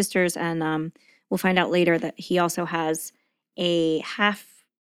has 2 sisters, and we'll find out later that he also has he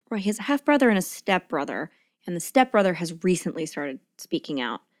has a half-brother and a stepbrother. And the stepbrother has recently started speaking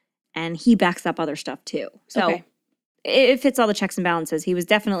out. And he backs up other stuff too. So it fits all the checks and balances. He was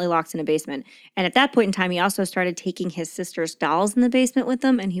definitely locked in a basement. And at that point in time, he also started taking his sister's dolls in the basement with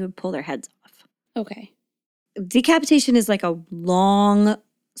him, and he would pull their heads off. Okay. Decapitation is like a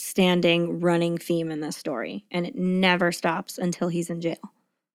long-standing running theme in this story, and it never stops until he's in jail.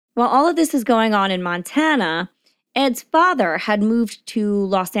 While all of this is going on in Montana, Ed's father had moved to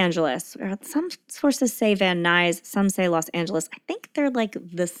Los Angeles. Some sources say Van Nuys, some say Los Angeles. I think they're like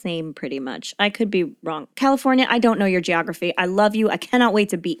the same pretty much. I could be wrong. California, I don't know your geography. I love you. I cannot wait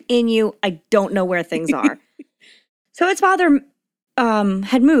to be in you. I don't know where things are. So Ed's father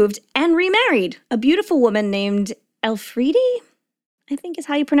had moved and remarried a beautiful woman named Elfriede, I think is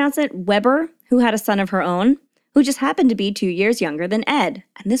how you pronounce it, Weber, who had a son of her own, who just happened to be 2 years younger than Ed.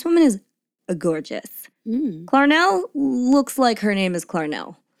 And this woman is gorgeous. Mm. Clarnell looks like her name is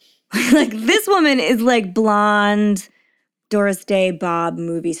Clarnell. Like, this woman is like blonde, Doris Day, Bob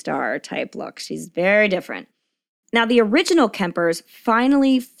movie star type look. She's very different. Now, the original Kempers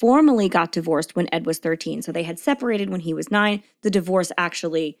finally formally got divorced when Ed was 13. So they had separated when he was 9. The divorce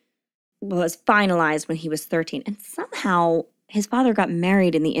actually was finalized when he was 13. And somehow his father got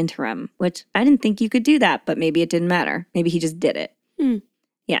married in the interim, which I didn't think you could do that, but maybe it didn't matter. Maybe he just did it.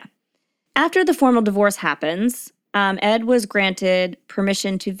 Yeah. After the formal divorce happens, Ed was granted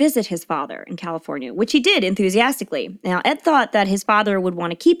permission to visit his father in California, which he did enthusiastically. Now, Ed thought that his father would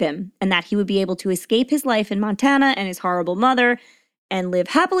want to keep him and that he would be able to escape his life in Montana and his horrible mother and live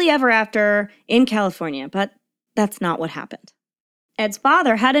happily ever after in California. But that's not what happened. Ed's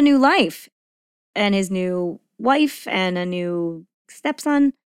father had a new life and his new wife and a new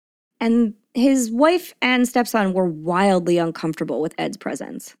stepson. And his wife and stepson were wildly uncomfortable with Ed's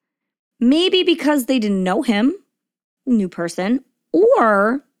presence. Maybe because they didn't know him, new person,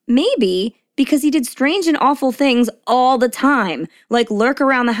 or maybe because he did strange and awful things all the time, like lurk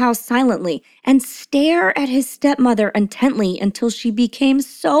around the house silently and stare at his stepmother intently until she became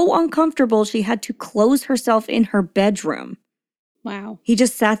so uncomfortable she had to close herself in her bedroom. Wow. He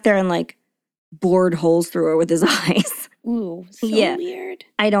just sat there and like bored holes through her with his eyes. Ooh, so weird.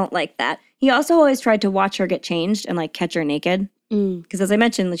 I don't like that. He also always tried to watch her get changed and like catch her naked. Because as I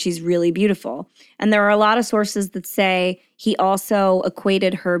mentioned, she's really beautiful. And there are a lot of sources that say he also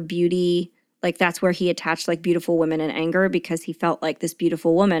equated her beauty, like that's where he attached like beautiful women in anger because he felt like this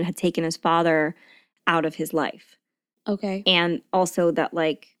beautiful woman had taken his father out of his life. Okay. And also that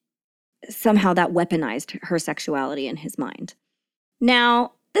like somehow that weaponized her sexuality in his mind.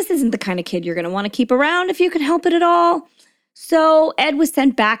 Now, this isn't the kind of kid you're going to want to keep around if you can help it at all. So Ed was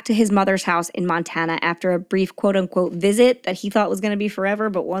sent back to his mother's house in Montana after a brief quote-unquote visit that he thought was going to be forever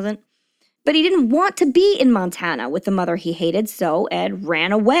but wasn't. But he didn't want to be in Montana with the mother he hated, so Ed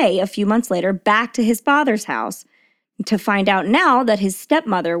ran away a few months later back to his father's house to find out now that his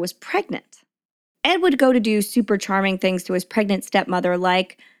stepmother was pregnant. Ed would go to do super charming things to his pregnant stepmother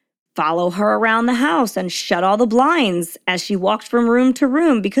like follow her around the house and shut all the blinds as she walked from room to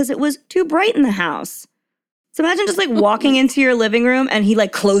room because it was too bright in the house. So imagine just like walking into your living room and he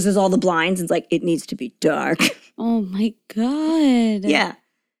like closes all the blinds and it's like, it needs to be dark. Oh my God. Yeah.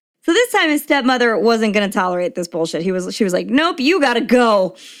 So this time his stepmother wasn't going to tolerate this bullshit. She was like, nope, you got to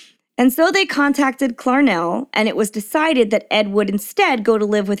go. And so they contacted Clarnell and it was decided that Ed would instead go to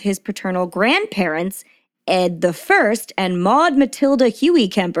live with his paternal grandparents, Ed the First and Maud Matilda Huey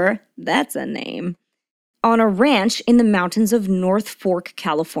Kemper, that's a name, on a ranch in the mountains of North Fork,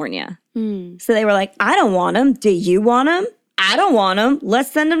 California. So they were like, I don't want him. Do you want him? I don't want him. Let's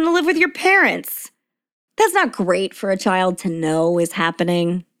send him to live with your parents. That's not great for a child to know is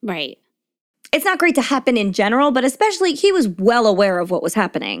happening. Right. It's not great to happen in general, but especially he was well aware of what was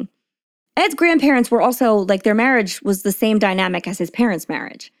happening. Ed's grandparents were also, like their marriage was the same dynamic as his parents'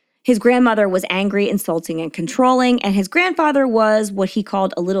 marriage. His grandmother was angry, insulting, and controlling, and his grandfather was what he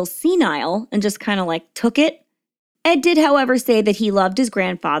called a little senile and just kind of like took it. Ed did, however, say that he loved his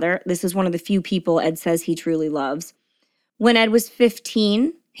grandfather. This is one of the few people Ed says he truly loves. When Ed was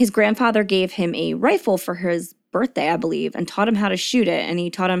 15, his grandfather gave him a rifle for his birthday, I believe, and taught him how to shoot it, and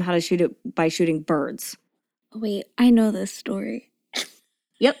he taught him how to shoot it by shooting birds. Wait, I know this story.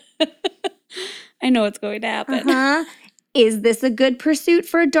 Yep. I know what's going to happen. Uh-huh. Is this a good pursuit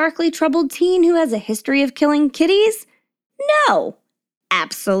for a darkly troubled teen who has a history of killing kitties? No,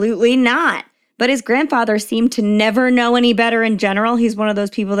 absolutely not. But his grandfather seemed to never know any better in general. He's one of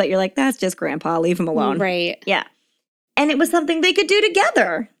those people that you're like, that's just grandpa, leave him alone. Right. Yeah. And it was something they could do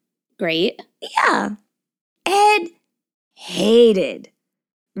together. Great. Yeah. Ed hated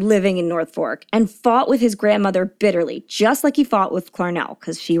living in North Fork and fought with his grandmother bitterly, just like he fought with Clarnell,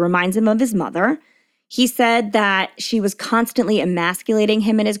 because she reminds him of his mother. He said that she was constantly emasculating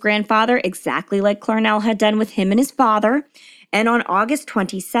him and his grandfather, exactly like Clarnell had done with him and his father. And on August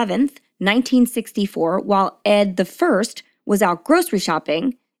 27th, 1964, while Ed the First was out grocery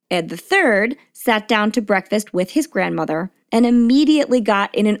shopping, Ed the Third sat down to breakfast with his grandmother and immediately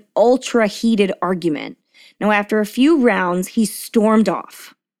got in an ultra-heated argument. Now, after a few rounds, he stormed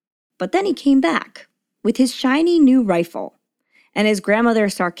off. But then he came back with his shiny new rifle. And his grandmother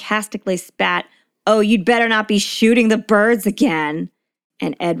sarcastically spat, "Oh, you'd better not be shooting the birds again."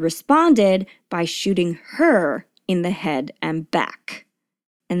 And Ed responded by shooting her in the head and back.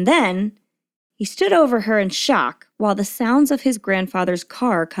 And then he stood over her in shock while the sounds of his grandfather's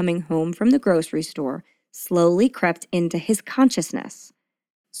car coming home from the grocery store slowly crept into his consciousness.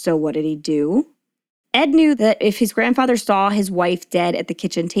 So what did he do? Ed knew that if his grandfather saw his wife dead at the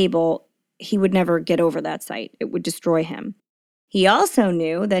kitchen table, he would never get over that sight. It would destroy him. He also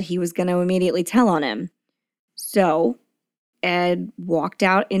knew that he was going to immediately tell on him. So Ed walked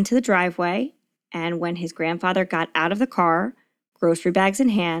out into the driveway, and when his grandfather got out of the car, grocery bags in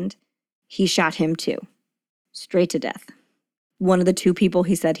hand, he shot him too. Straight to death. One of the two people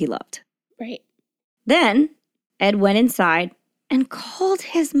he said he loved. Right. Then Ed went inside and called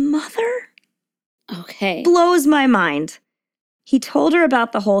his mother. Okay. Blows my mind. He told her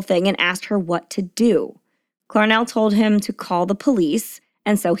about the whole thing and asked her what to do. Clarnell told him to call the police,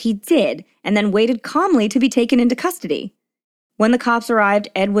 and so he did, and then waited calmly to be taken into custody. When the cops arrived,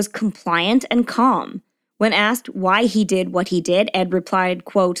 Ed was compliant and calm. When asked why he did what he did, Ed replied,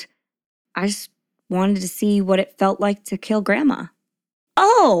 quote, "I just wanted to see what it felt like to kill Grandma."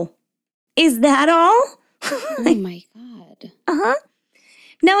 Oh, is that all? Oh my God. Uh-huh.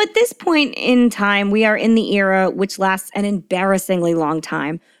 Now, at this point in time, we are in the era, which lasts an embarrassingly long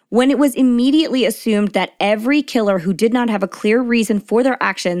time, when it was immediately assumed that every killer who did not have a clear reason for their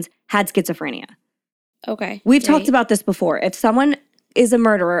actions had schizophrenia. Okay. We've talked about this before. If someone is a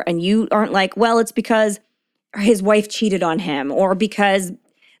murderer and you aren't like, well, it's because his wife cheated on him or because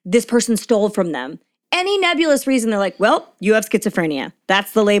this person stole from them, any nebulous reason, they're like, well, you have schizophrenia.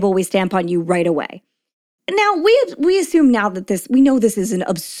 That's the label we stamp on you right away. Now, we assume now that we know this is an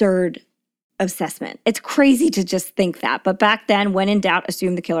absurd assessment. It's crazy to just think that. But back then, when in doubt,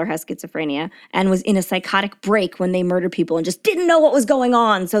 assume the killer has schizophrenia and was in a psychotic break when they murdered people and just didn't know what was going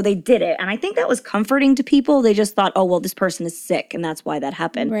on, so they did it. And I think that was comforting to people. They just thought, oh, well, this person is sick, and that's why that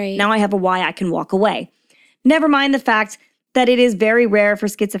happened. Right. Now I have a why I can walk away. Never mind the fact that it is very rare for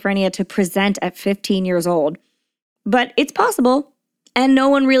schizophrenia to present at 15 years old. But it's possible. And no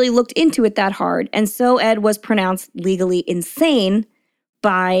one really looked into it that hard. And so Ed was pronounced legally insane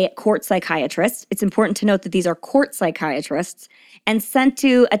by court psychiatrists. It's important to note that these are court psychiatrists, and sent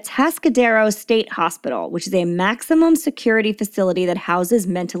to Atascadero State Hospital, which is a maximum security facility that houses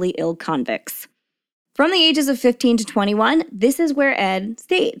mentally ill convicts. From the ages of 15 to 21, this is where Ed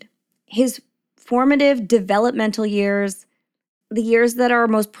stayed. His formative developmental years, the years that are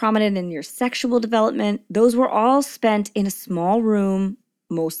most prominent in your sexual development, those were all spent in a small room,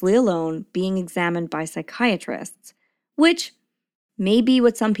 mostly alone, being examined by psychiatrists, which may be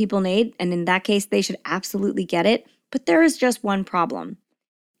what some people need, and in that case, they should absolutely get it, but there is just one problem.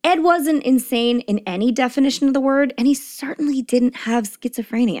 Ed wasn't insane in any definition of the word, and he certainly didn't have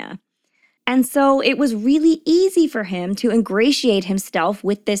schizophrenia. And so it was really easy for him to ingratiate himself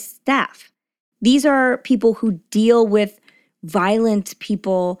with this staff. These are people who deal with violent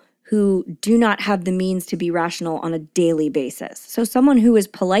people who do not have the means to be rational on a daily basis. So someone who is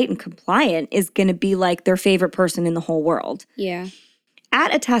polite and compliant is going to be like their favorite person in the whole world. Yeah.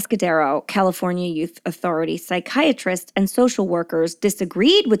 At Atascadero, California Youth Authority, psychiatrists and social workers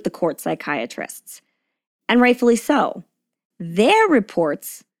disagreed with the court psychiatrists, and rightfully so. Their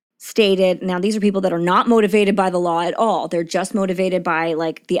reports stated, now these are people that are not motivated by the law at all. They're just motivated by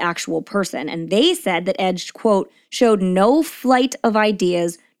like the actual person. And they said that Ed, quote, showed no flight of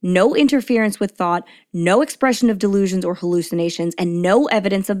ideas, no interference with thought, no expression of delusions or hallucinations, and no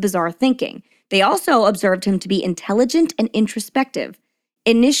evidence of bizarre thinking. They also observed him to be intelligent and introspective.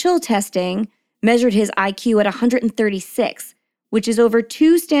 Initial testing measured his IQ at 136, which is over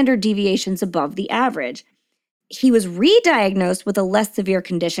 2 standard deviations above the average. He was re-diagnosed with a less severe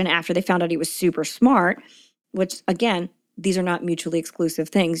condition after they found out he was super smart, which, again, these are not mutually exclusive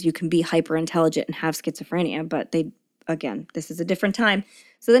things. You can be hyper-intelligent and have schizophrenia, but this is a different time.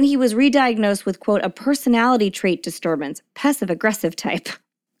 So then he was re-diagnosed with, quote, a personality trait disturbance, passive-aggressive type.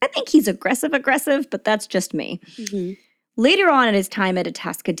 I think he's aggressive, but that's just me. Mm-hmm. Later on in his time at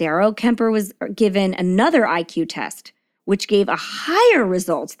Atascadero, Kemper was given another IQ test, which gave a higher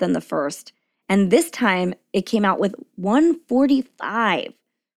result than the first. And this time, it came out with 145,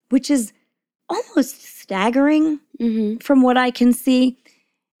 which is almost staggering from what I can see.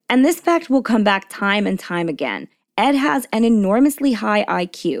 And this fact will come back time and time again. Ed has an enormously high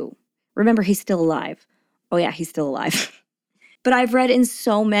IQ. Remember, he's still alive. Oh yeah, he's still alive. But I've read in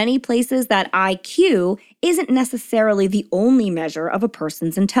so many places that IQ isn't necessarily the only measure of a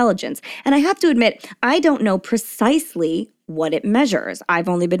person's intelligence. And I have to admit, I don't know precisely what it measures. I've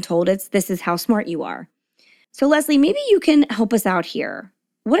only been told this is how smart you are. So Leslie, maybe you can help us out here.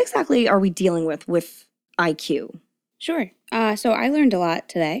 What exactly are we dealing with IQ? Sure. So I learned a lot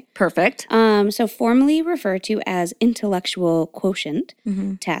today. Perfect. So formally referred to as intellectual quotient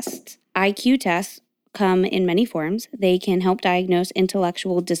tests. IQ tests come in many forms. They can help diagnose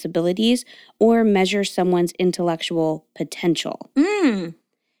intellectual disabilities or measure someone's intellectual potential.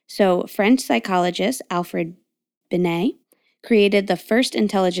 So French psychologist Alfred Binet created the first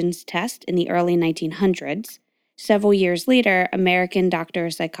intelligence test in the early 1900s. Several years later, American doctor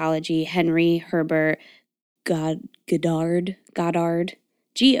of psychology Henry Herbert Goddard, Goddard,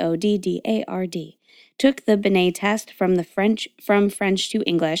 took the Binet test from French to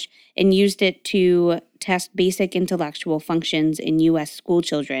English and used it to test basic intellectual functions in U.S. school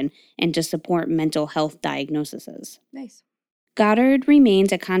children and to support mental health diagnoses. Nice. Goddard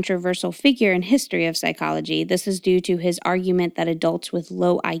remains a controversial figure in history of psychology. This is due to his argument that adults with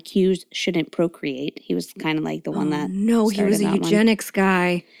low IQs shouldn't procreate. He was kind of like the one that No, he was a eugenics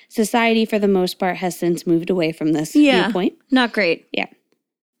guy. Society, for the most part, has since moved away from this viewpoint. Not great. Yeah.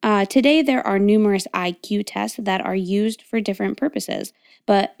 Today, there are numerous IQ tests that are used for different purposes,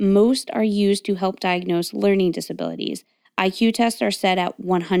 but most are used to help diagnose learning disabilities. IQ tests are set at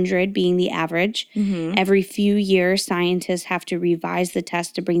 100 being the average. Mm-hmm. Every few years, scientists have to revise the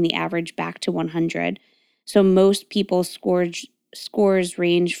test to bring the average back to 100. So most people's scores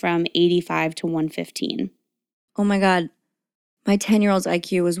range from 85 to 115. Oh my God. My 10-year-old's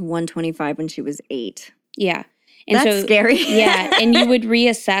IQ was 125 when she was 8. Yeah. And That's so, scary. Yeah, and you would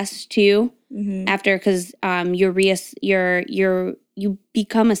reassess too Mm-hmm. after, because you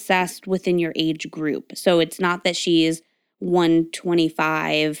become assessed within your age group. So it's not that she's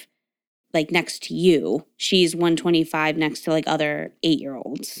 125 like next to you. She's 125 next to like other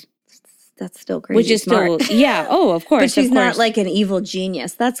 8-year-olds. That's still crazy. Which is smart. still, yeah, oh, of course. But she's of not course. like an evil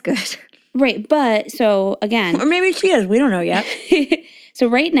genius. That's good. Right, but so again. Or maybe she is. We don't know yet. So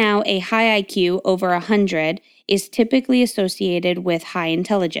right now, a high IQ over 100 is typically associated with high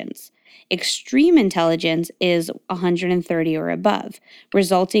intelligence. Extreme intelligence is 130 or above,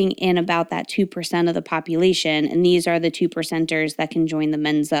 resulting in about that 2% of the population, and these are the 2%ers that can join the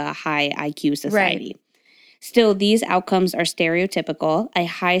Mensa High IQ Society. Right. Still, these outcomes are stereotypical. A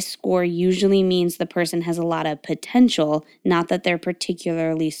high score usually means the person has a lot of potential, not that they're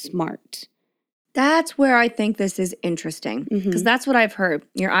particularly smart. That's where I think this is interesting, because that's what I've heard.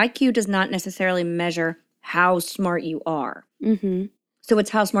 Your IQ does not necessarily measure how smart you are. Mm-hmm. So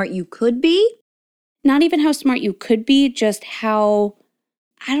it's how smart you could be? Not even how smart you could be, just how,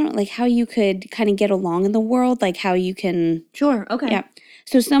 I don't know, like how you could kind of get along in the world, like how you can. Sure, okay. Yeah.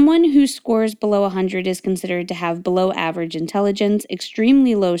 So someone who scores below 100 is considered to have below average intelligence.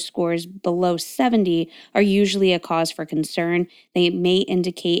 Extremely low scores below 70 are usually a cause for concern. They may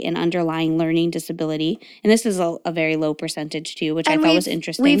indicate an underlying learning disability. And this is a very low percentage too, which I thought was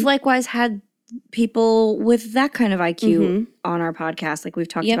interesting. We've likewise had people with that kind of IQ on our podcast, like we've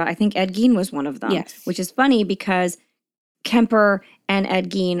talked about. I think Ed Gein was one of them, which is funny because Kemper and Ed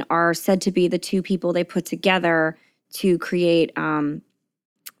Gein are said to be the two people they put together to create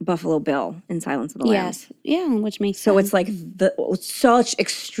Buffalo Bill in Silence of the Lambs. Yes, yeah, which makes so sense. it's like such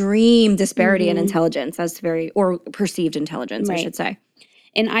extreme disparity in intelligence, or perceived intelligence, I should say.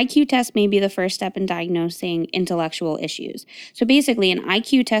 An IQ test may be the first step in diagnosing intellectual issues. So basically, an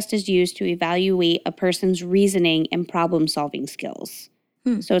IQ test is used to evaluate a person's reasoning and problem-solving skills.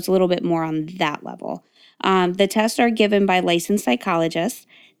 So it's a little bit more on that level. The tests are given by licensed psychologists.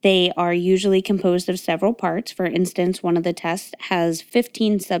 They are usually composed of several parts. For instance, one of the tests has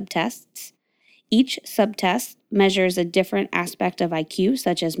 15 subtests. Each subtest measures a different aspect of IQ,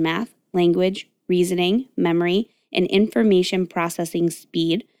 such as math, language, reasoning, memory, and information processing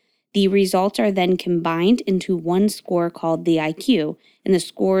speed. The results are then combined into one score called the IQ, and the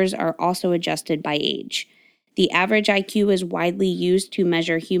scores are also adjusted by age. The average IQ is widely used to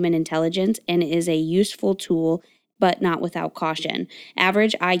measure human intelligence and is a useful tool, but not without caution.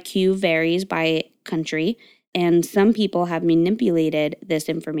 Average IQ varies by country, and some people have manipulated this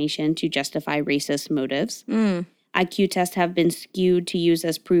information to justify racist motives. IQ tests have been skewed to use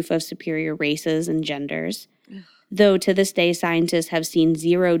as proof of superior races and genders. Though to this day, scientists have seen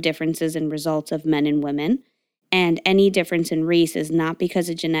zero differences in results of men and women. And any difference in race is not because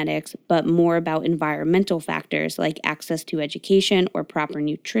of genetics, but more about environmental factors like access to education or proper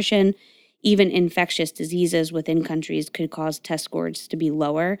nutrition. Even infectious diseases within countries could cause test scores to be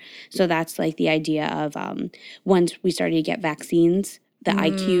lower. So that's like the idea of once we started to get vaccines, the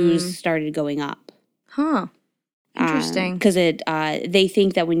IQs started going up. Huh. Interesting. Because they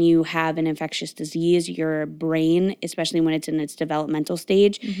think that when you have an infectious disease, your brain, especially when it's in its developmental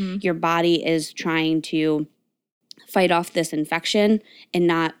stage, your body is trying to fight off this infection and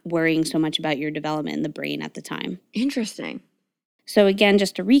not worrying so much about your development in the brain at the time. Interesting. So again,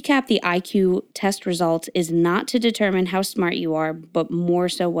 just to recap, the IQ test results is not to determine how smart you are, but more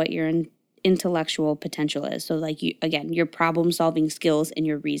so what your intellectual potential is. So like your problem-solving skills and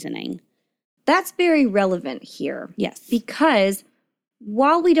your reasoning. That's very relevant here. Yes. Because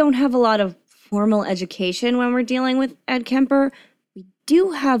while we don't have a lot of formal education when we're dealing with Ed Kemper, we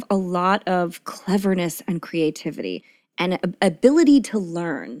do have a lot of cleverness and creativity and ability to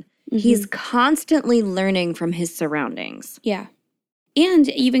learn. He's constantly learning from his surroundings. Yeah. And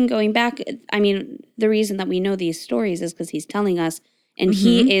even going back, I mean, the reason that we know these stories is because he's telling us, and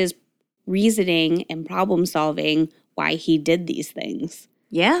he is reasoning and problem solving why he did these things.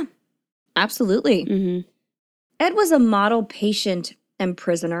 Yeah, absolutely. Ed was a model patient and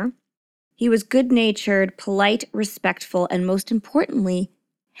prisoner. He was good-natured, polite, respectful, and most importantly,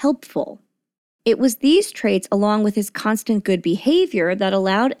 helpful. It was these traits, along with his constant good behavior, that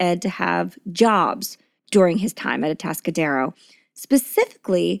allowed Ed to have jobs during his time at Atascadero,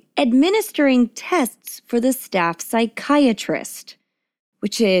 specifically administering tests for the staff psychiatrist,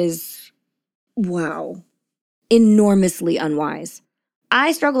 which is, wow, enormously unwise.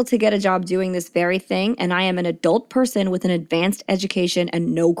 I struggle to get a job doing this very thing, and I am an adult person with an advanced education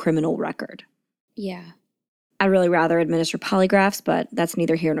and no criminal record. Yeah. I'd really rather administer polygraphs, but that's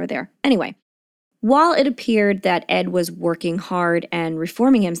neither here nor there. Anyway, while it appeared that Ed was working hard and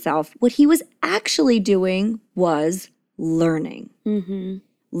reforming himself, what he was actually doing was learning.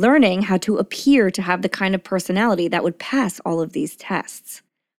 Learning how to appear to have the kind of personality that would pass all of these tests.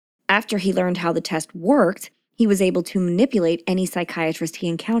 After he learned how the test worked, he was able to manipulate any psychiatrist he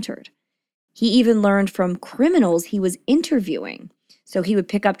encountered. He even learned from criminals he was interviewing. So he would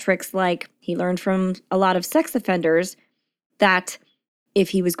pick up tricks like he learned from a lot of sex offenders that if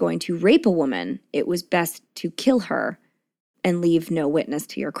he was going to rape a woman, it was best to kill her and leave no witness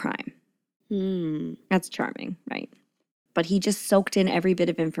to your crime. That's charming, right? But he just soaked in every bit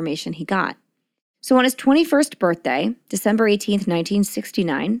of information he got. So on his 21st birthday, December 18th,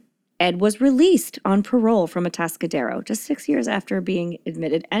 1969, Ed was released on parole from Atascadero just 6 years after being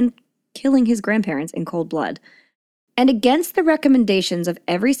admitted and killing his grandparents in cold blood. And against the recommendations of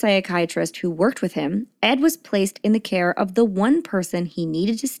every psychiatrist who worked with him, Ed was placed in the care of the one person he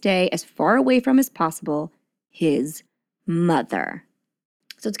needed to stay as far away from as possible, his mother.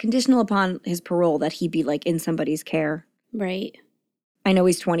 So it's conditional upon his parole that he be like in somebody's care. Right. I know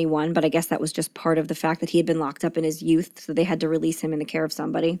he's 21, but I guess that was just part of the fact that he had been locked up in his youth, so they had to release him in the care of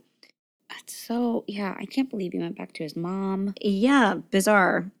somebody. That's so, yeah, I can't believe he went back to his mom. Yeah,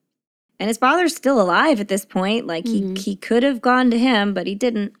 bizarre. And his father's still alive at this point. Like, he could have gone to him, but he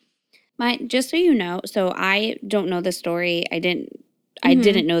didn't. Just so you know, so I don't know the story. I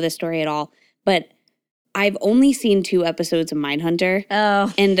didn't know this story at all. But I've only seen 2 episodes of Mindhunter.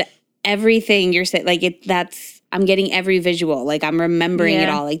 Oh. And everything you're saying, like, I'm getting every visual. Like, I'm remembering it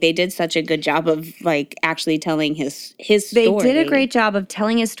all. Like, they did such a good job of, like, actually telling his story. They did a great job of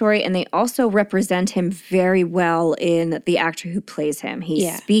telling his story, and they also represent him very well in the actor who plays him. He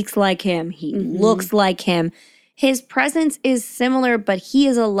speaks like him. He looks like him. His presence is similar, but he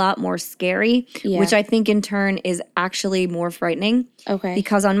is a lot more scary, which I think in turn is actually more frightening. Okay.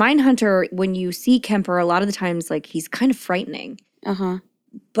 Because on Mindhunter, when you see Kemper, a lot of the times, like, he's kind of frightening.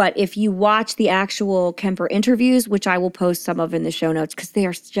 But if you watch the actual Kemper interviews, which I will post some of in the show notes because they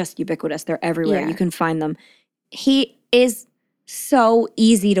are just ubiquitous. They're everywhere. You can find them. He is so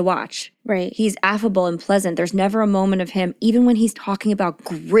easy to watch. Right. He's affable and pleasant. There's never a moment of him, even when he's talking about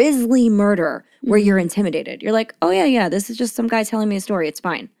grisly murder, where you're intimidated. You're like, oh, yeah, this is just some guy telling me a story. It's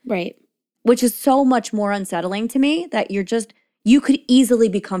fine. Right. Which is so much more unsettling to me that you could easily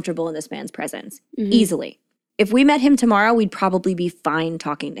be comfortable in this man's presence. Easily. If we met him tomorrow, we'd probably be fine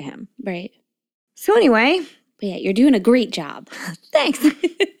talking to him. Right. So anyway. But yeah, you're doing a great job. Thanks.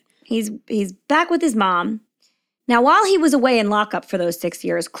 He's back with his mom. Now, while he was away in lockup for those 6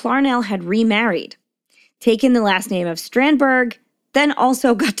 years, Clarnell had remarried, taken the last name of Strandberg, then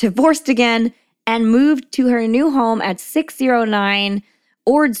also got divorced again, and moved to her new home at 609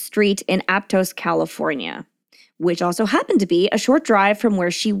 Ord Street in Aptos, California, which also happened to be a short drive from where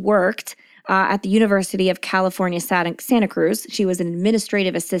she worked at the University of California, Santa Cruz. She was an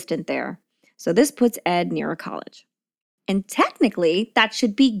administrative assistant there. So this puts Ed near a college. And technically, that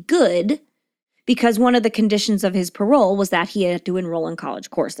should be good because one of the conditions of his parole was that he had to enroll in college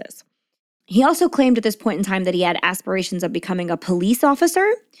courses. He also claimed at this point in time that he had aspirations of becoming a police officer,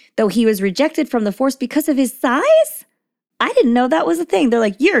 though he was rejected from the force because of his size. I didn't know that was a thing. They're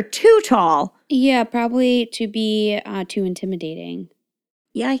like, you're too tall. Yeah, probably to be too intimidating.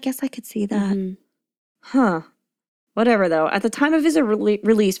 Yeah, I guess I could see that. Huh. Whatever, though. At the time of his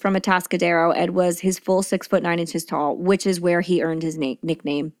release from Atascadero, Ed was his full 6'9" tall, which is where he earned his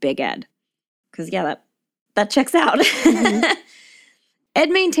nickname, Big Ed. Because, yeah, that checks out. Ed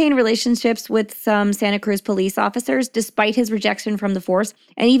maintained relationships with some Santa Cruz police officers despite his rejection from the force,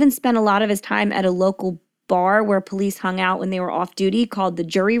 and even spent a lot of his time at a local bar where police hung out when they were off duty called the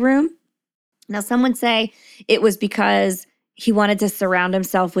Jury Room. Now, some would say it was because he wanted to surround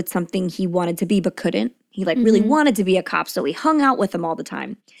himself with something he wanted to be but couldn't. He really wanted to be a cop, so he hung out with them all the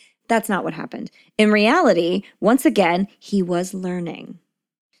time. That's not what happened. In reality, once again, he was learning.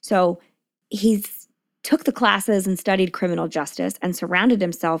 So he took the classes and studied criminal justice and surrounded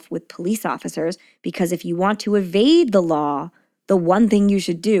himself with police officers because if you want to evade the law, the one thing you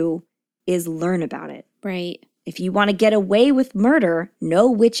should do is learn about it. Right. If you want to get away with murder, know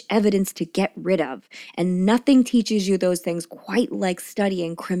which evidence to get rid of. And nothing teaches you those things quite like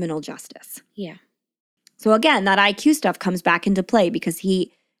studying criminal justice. Yeah. So again, that IQ stuff comes back into play because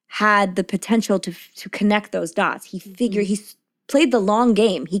he had the potential to connect those dots. He figured, he played the long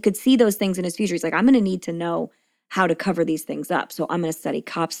game. He could see those things in his future. He's like, I'm going to need to know how to cover these things up. So I'm going to study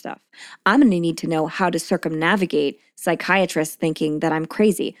cop stuff. I'm going to need to know how to circumnavigate psychiatrists thinking that I'm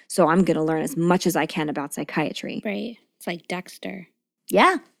crazy. So I'm going to learn as much as I can about psychiatry. Right. It's like Dexter.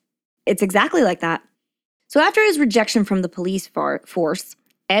 Yeah, it's exactly like that. So after his rejection from the police force,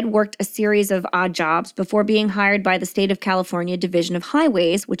 Ed worked a series of odd jobs before being hired by the State of California Division of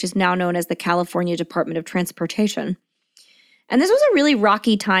Highways, which is now known as the California Department of Transportation. And this was a really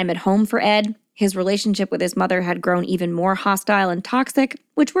rocky time at home for Ed. His relationship with his mother had grown even more hostile and toxic,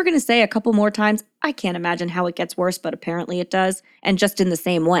 which we're going to say a couple more times. I can't imagine how it gets worse, but apparently it does, and just in the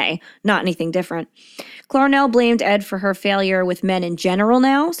same way, not anything different. Clarnell blamed Ed for her failure with men in general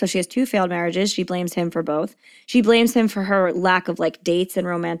now, so she has 2 failed marriages. She blames him for both. She blames him for her lack of dates and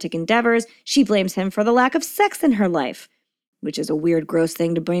romantic endeavors. She blames him for the lack of sex in her life, which is a weird, gross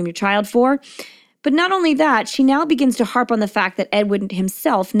thing to blame your child for. But not only that, she now begins to harp on the fact that Ed would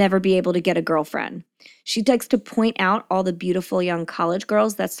himself never be able to get a girlfriend. She likes to point out all the beautiful young college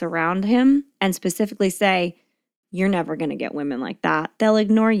girls that surround him and specifically say, you're never going to get women like that. They'll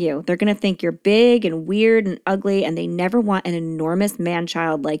ignore you. They're going to think you're big and weird and ugly, and they never want an enormous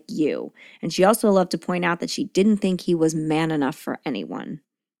man-child like you. And she also loved to point out that she didn't think he was man enough for anyone.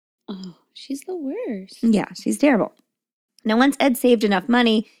 Oh, she's the worst. Yeah, she's terrible. Now, once Ed saved enough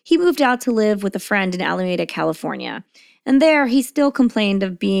money, he moved out to live with a friend in Alameda, California. And there, he still complained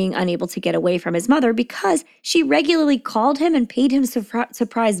of being unable to get away from his mother because she regularly called him and paid him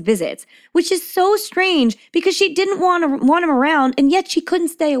surprise visits, which is so strange because she didn't want him around, and yet she couldn't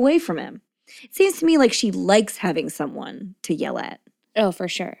stay away from him. It seems to me like she likes having someone to yell at. Oh, for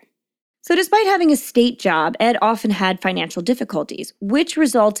sure. So despite having a state job, Ed often had financial difficulties, which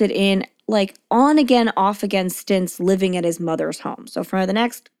resulted in on-again, off-again stints living at his mother's home. So for the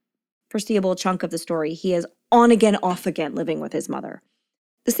next foreseeable chunk of the story, he is on-again, off-again living with his mother.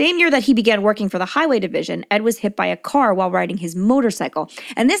 The same year that he began working for the Highway Division, Ed was hit by a car while riding his motorcycle.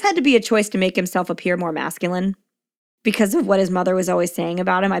 And this had to be a choice to make himself appear more masculine because of what his mother was always saying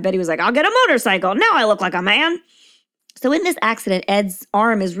about him. I bet he was like, I'll get a motorcycle. Now I look like a man. So in this accident, Ed's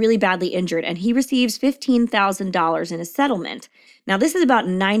arm is really badly injured, and he receives $15,000 in a settlement. Now, this is about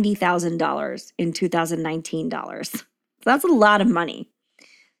 $90,000 in 2019 dollars. So that's a lot of money.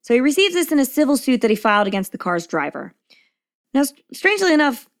 So he receives this in a civil suit that he filed against the car's driver. Now, strangely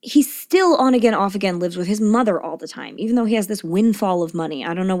enough, he still on-again, off-again lives with his mother all the time, even though he has this windfall of money.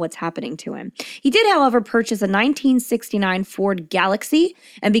 I don't know what's happening to him. He did, however, purchase a 1969 Ford Galaxy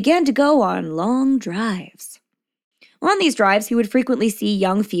and began to go on long drives. On these drives, he would frequently see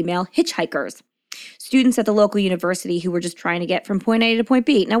young female hitchhikers, students at the local university who were just trying to get from point A to point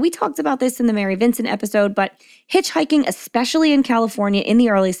B. Now, we talked about this in the Mary Vincent episode, but hitchhiking, especially in California in the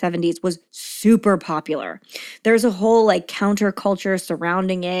early 70s, was super popular. There's a whole counterculture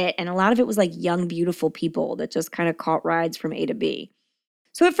surrounding it, and a lot of it was young, beautiful people that just kind of caught rides from A to B.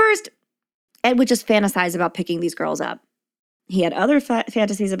 So at first, Ed would just fantasize about picking these girls up. He had other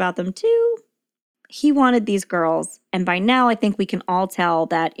fantasies about them too. He wanted these girls, and by now I think we can all tell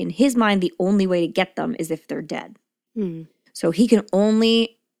that in his mind, the only way to get them is if they're dead. So he can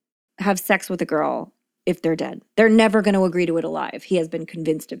only have sex with a girl if they're dead. They're never going to agree to it alive. He has been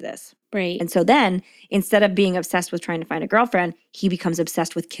convinced of this. Right. And so then, instead of being obsessed with trying to find a girlfriend, he becomes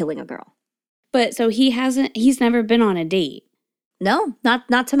obsessed with killing a girl. But so he's never been on a date. No,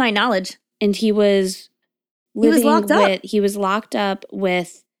 not to my knowledge. And he was locked up. He was locked up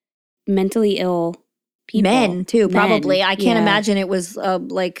with mentally ill people. Men, too, probably. I can't imagine it was,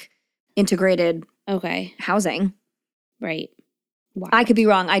 integrated housing. Right. Wow. I could be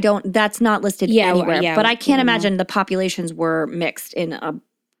wrong. That's not listed anywhere. But I can't imagine the populations were mixed in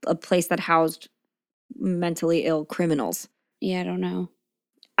a place that housed mentally ill criminals. Yeah, I don't know.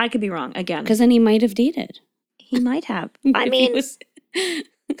 I could be wrong, again. Because then he might have dated. He might have. I mean,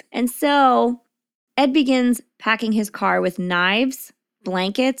 and so Ed begins packing his car with knives,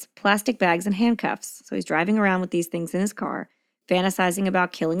 blankets, plastic bags, and handcuffs. So he's driving around with these things in his car, fantasizing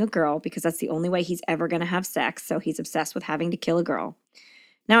about killing a girl because that's the only way he's ever going to have sex. So he's obsessed with having to kill a girl.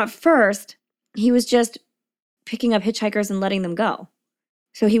 Now, at first, he was just picking up hitchhikers and letting them go.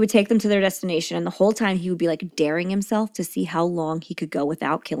 So he would take them to their destination, and the whole time he would be like daring himself to see how long he could go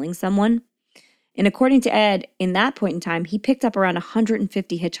without killing someone. And according to Ed, in that point in time, he picked up around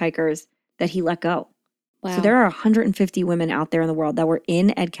 150 hitchhikers that he let go. Wow. So there are 150 women out there in the world that were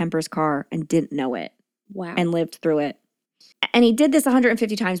in Ed Kemper's car and didn't know it. Wow. And lived through it. And he did this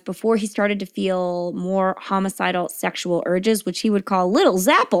 150 times before he started to feel more homicidal sexual urges, which he would call little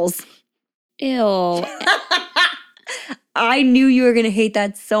zapples. Ew. I knew you were going to hate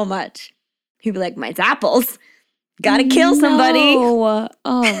that so much. He'd be like, my zapples. Gotta kill somebody. No.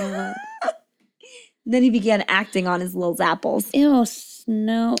 Oh. Then he began acting on his little zapples. Ew,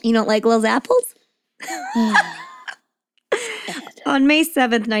 no. You don't like little zapples? On May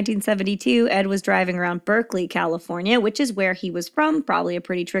 7th, 1972, Ed was driving around Berkeley, California, which is where he was from, probably a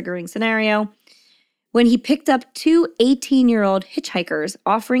pretty triggering scenario, when he picked up two 18-year-old hitchhikers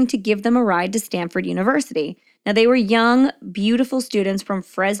offering to give them a ride to Stanford University. Now, they were young, beautiful students from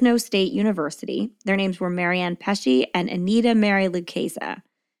Fresno State University. Their names were Marianne Pesce and Anita Mary Lucchesa.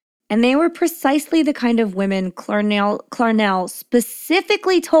 And they were precisely the kind of women Clarnell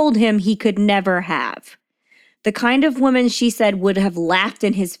specifically told him he could never have. The kind of woman she said would have laughed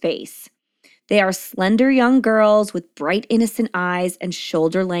in his face. They are slender young girls with bright, innocent eyes and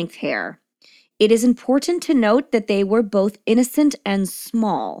shoulder-length hair. It is important to note that they were both innocent and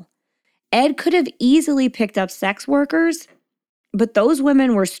small. Ed could have easily picked up sex workers, but those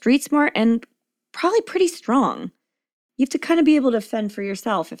women were street smart and probably pretty strong. You have to kind of be able to fend for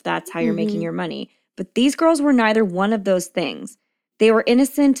yourself if that's how you're making your money. But these girls were neither one of those things. They were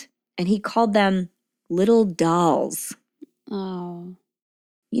innocent, and he called them little dolls. Oh.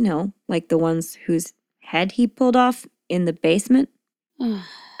 You know, like the ones whose head he pulled off in the basement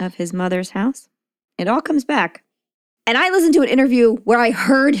of his mother's house. It all comes back. And I listened to an interview where I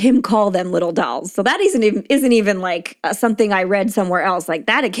heard him call them little dolls. So that isn't even like something I read somewhere else. Like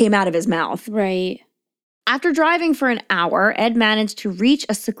that, it came out of his mouth. Right. After driving for an hour, Ed managed to reach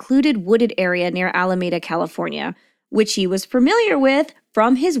a secluded wooded area near Alameda, California, which he was familiar with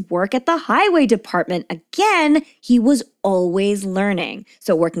from his work at the highway department. Again, he was always learning.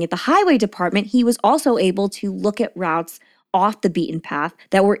 So working at the highway department, he was also able to look at routes off the beaten path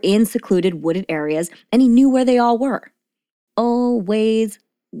that were in secluded wooded areas, and he knew where they all were. Always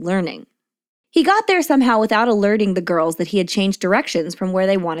learning. He got there somehow without alerting the girls that he had changed directions from where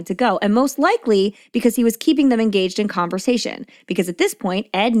they wanted to go, and most likely because he was keeping them engaged in conversation, because at this point,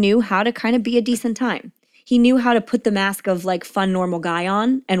 Ed knew how to kind of be a decent time. He knew how to put the mask of like fun normal guy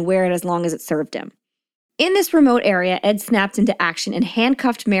on and wear it as long as it served him. In this remote area, Ed snapped into action and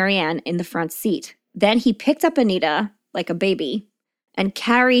handcuffed Marianne in the front seat. Then he picked up Anita, like a baby, and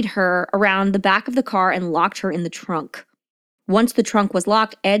carried her around the back of the car and locked her in the trunk. Once the trunk was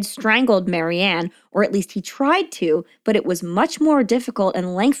locked, Ed strangled Marianne, or at least he tried to, but it was much more difficult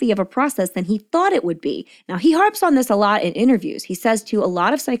and lengthy of a process than he thought it would be. Now, he harps on this a lot in interviews. He says to a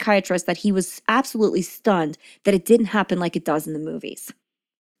lot of psychiatrists that he was absolutely stunned that it didn't happen like it does in the movies.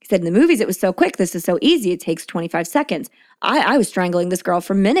 He said, in the movies, it was so quick. This is so easy. It takes 25 seconds. I was strangling this girl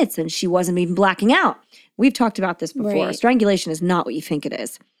for minutes, and she wasn't even blacking out. We've talked about this before. Right. Strangulation is not what you think it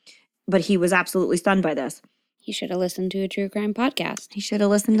is. But he was absolutely stunned by this. He should have listened to a true crime podcast. He should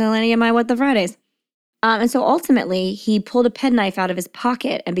have listened to any of my What the Fridays. And so ultimately, he pulled a penknife out of his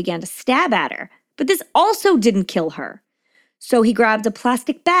pocket and began to stab at her. But this also didn't kill her. So he grabbed a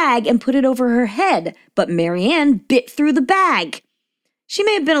plastic bag and put it over her head. But Marianne bit through the bag. She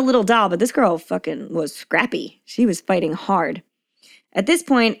may have been a little doll, but this girl fucking was scrappy. She was fighting hard. At this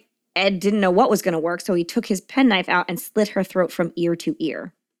point, Ed didn't know what was going to work, so he took his penknife out and slit her throat from ear to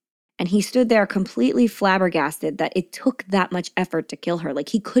ear. And he stood there completely flabbergasted that it took that much effort to kill her. Like,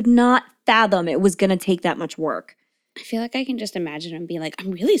 he could not fathom it was going to take that much work. I feel like I can just imagine him being like, I'm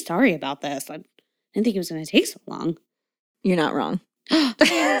really sorry about this. I didn't think it was going to take so long. You're not wrong.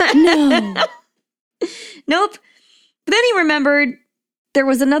 No. Nope. But then he remembered there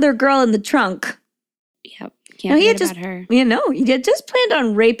was another girl in the trunk. Yep. Can't forget about her. He had just planned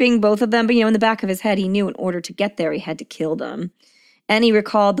on raping both of them. But, in the back of his head, he knew in order to get there, he had to kill them. And he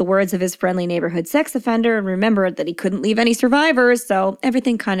recalled the words of his friendly neighborhood sex offender and remembered that he couldn't leave any survivors, so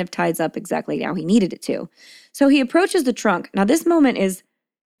everything kind of ties up exactly how he needed it to. So he approaches the trunk. Now, this moment is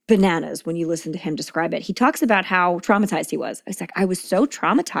bananas when you listen to him describe it. He talks about how traumatized he was. He's like, I was so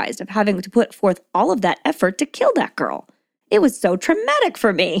traumatized of having to put forth all of that effort to kill that girl. It was so traumatic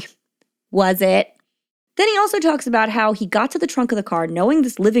for me. Was it? Then he also talks about how he got to the trunk of the car knowing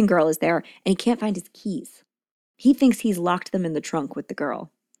this living girl is there and he can't find his keys. He thinks he's locked them in the trunk with the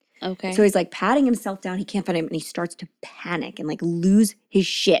girl. Okay. So he's like patting himself down. He can't find him, and he starts to panic and like lose his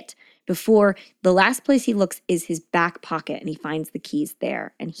shit before the last place he looks is his back pocket, and he finds the keys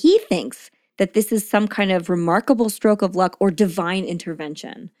there. And he thinks that this is some kind of remarkable stroke of luck or divine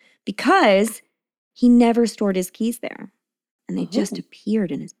intervention because he never stored his keys there, and they just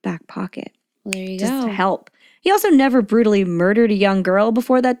appeared in his back pocket. Well, there you just go. to help. He also never brutally murdered a young girl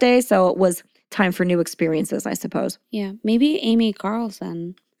before that day, so it was time for new experiences, I suppose. Yeah. Maybe Amy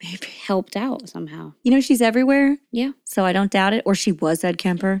Carlson Maybe. helped out somehow. You know, she's everywhere. Yeah. So I don't doubt it. Or she was Ed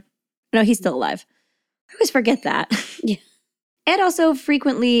Kemper. No, he's still alive. I always forget that. Yeah. Ed also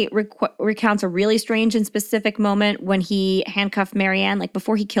frequently recounts a really strange and specific moment when he handcuffed Marianne, like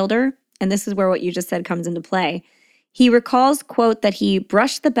before he killed her. And this is where what you just said comes into play. He recalls, quote, that he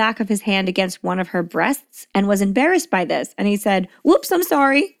brushed the back of his hand against one of her breasts and was embarrassed by this. And he said, whoops, I'm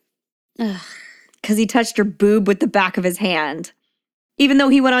sorry. Because he touched her boob with the back of his hand. Even though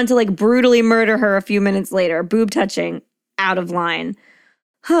he went on to like brutally murder her a few minutes later. Boob touching, out of line.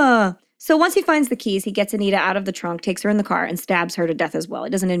 So once he finds the keys, he gets Anita out of the trunk, takes her in the car, and stabs her to death as well. He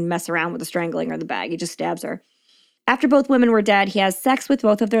doesn't even mess around with the strangling or the bag. He just stabs her. After both women were dead, he has sex with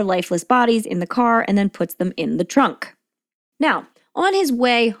both of their lifeless bodies in the car and then puts them in the trunk. Now, on his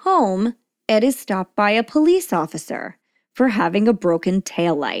way home, Ed is stopped by a police officer for having a broken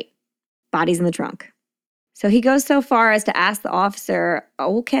taillight. Bodies in the trunk. So he goes so far as to ask the officer,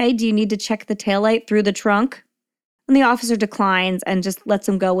 okay, do you need to check the taillight through the trunk? And the officer declines and just lets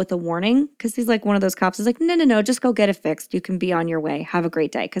him go with a warning because he's like one of those cops who's like, no, just go get it fixed. You can be on your way. Have a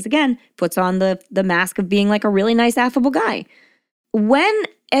great day. Because again, puts on the mask of being like a really nice, affable guy. When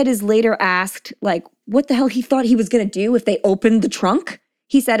Ed is later asked like what the hell he thought he was going to do if they opened the trunk,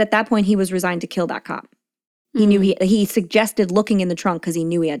 he said at that point he was resigned to kill that cop. He knew he suggested looking in the trunk because he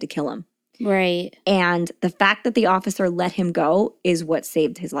knew he had to kill him. Right. And the fact that the officer let him go is what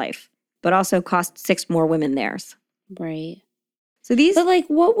saved his life, but also cost 6 more women theirs. Right. So these... But like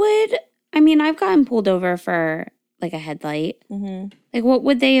I've gotten pulled over for like a headlight. Mm-hmm. Like what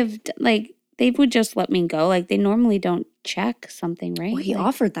would they have, like they would just let me go. Like they normally don't check something, right? Well, he like,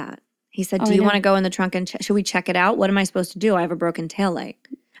 offered that. He said, Oh, do I you know. want to go in the trunk and should we check it out? What am I supposed to do? I have a broken taillight.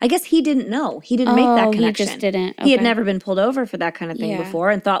 I guess he didn't know. He didn't make that connection. He just didn't. He had Okay. never been pulled over for that kind of thing Yeah.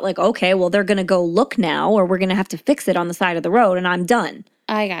 before and thought like, okay, well, they're going to go look now or we're going to have to fix it on the side of the road and I'm done.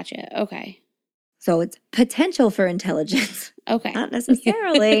 I gotcha. Okay. So it's potential for intelligence. Okay. Not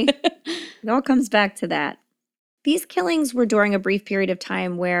necessarily. It all comes back to that. These killings were during a brief period of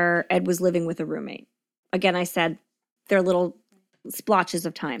time where Ed was living with a roommate. Again, I said they're little splotches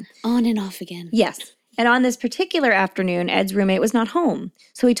of time. On and off again. Yes. And on this particular afternoon, Ed's roommate was not home.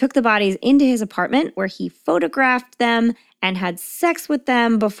 So he took the bodies into his apartment where he photographed them and had sex with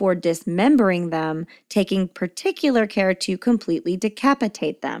them before dismembering them, taking particular care to completely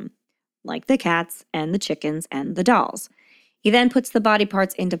decapitate them, like the cats and the chickens and the dolls. He then puts the body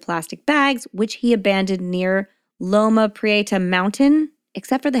parts into plastic bags, which he abandoned near Loma Prieta Mountain,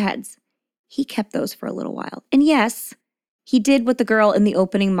 except for the heads. He kept those for a little while. And yes, he did what the girl in the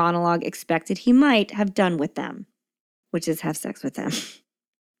opening monologue expected he might have done with them, which is have sex with them.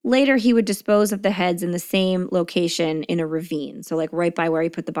 Later, he would dispose of the heads in the same location in a ravine. So like right by where he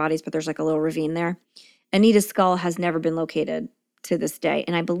put the bodies, but there's like a little ravine there. Anita's skull has never been located to this day.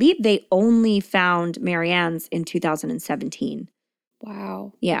 And I believe they only found Marianne's in 2017.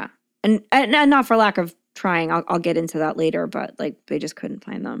 Wow. Yeah. And not for lack of trying. I'll get into that later, but like they just couldn't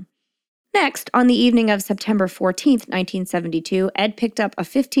find them. Next, on the evening of September 14th, 1972, Ed picked up a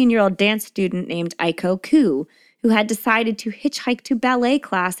 15-year-old dance student named Aiko Koo, who had decided to hitchhike to ballet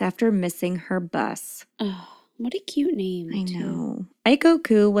class after missing her bus. Oh, what a cute name. I too. know. Aiko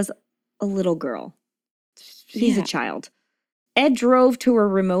Koo was a little girl. She's Yeah. a child. Ed drove to a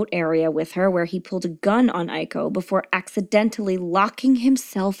remote area with her where he pulled a gun on Aiko before accidentally locking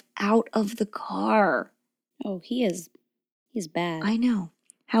himself out of the car. Oh, he's bad. I know.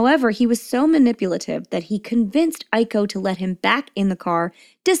 However, he was so manipulative that he convinced Aiko to let him back in the car,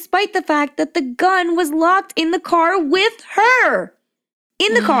 despite the fact that the gun was locked in the car with her.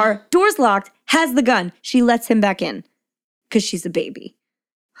 In the car, doors locked, has the gun. She lets him back in because she's a baby.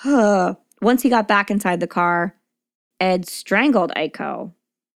 Once he got back inside the car, Ed strangled Aiko,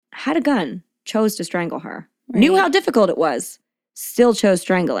 had a gun, chose to strangle her, knew Right. how difficult it was, still chose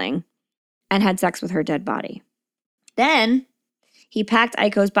strangling, and had sex with her dead body. Then he packed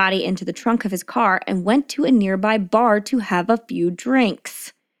Aiko's body into the trunk of his car and went to a nearby bar to have a few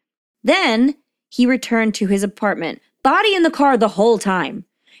drinks. Then he returned to his apartment, body in the car the whole time.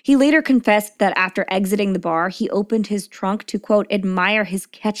 He later confessed that after exiting the bar, he opened his trunk to, quote, admire his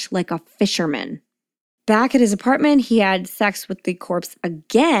catch like a fisherman. Back at his apartment, he had sex with the corpse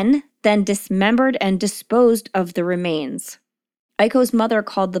again, then dismembered and disposed of the remains. Aiko's mother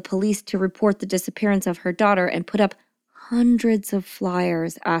called the police to report the disappearance of her daughter and put up hundreds of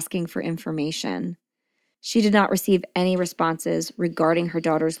flyers asking for information. She did not receive any responses regarding her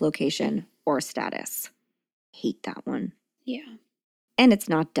daughter's location or status. Hate that one. Yeah. And it's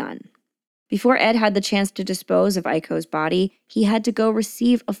not done. Before Ed had the chance to dispose of Aiko's body, he had to go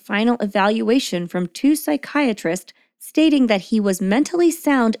receive a final evaluation from 2 psychiatrists stating that he was mentally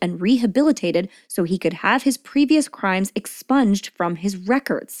sound and rehabilitated so he could have his previous crimes expunged from his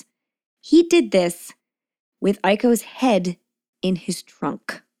records. He did this with Aiko's head in his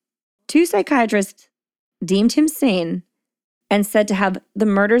trunk. 2 psychiatrists deemed him sane and said to have the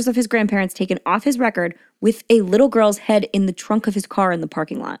murders of his grandparents taken off his record with a little girl's head in the trunk of his car in the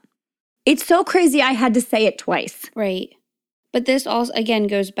parking lot. It's so crazy I had to say it twice. Right. But this also, again,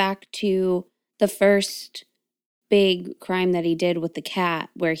 goes back to the first big crime that he did with the cat,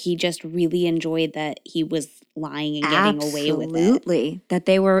 where he just really enjoyed that he was lying and getting away with it. Absolutely. That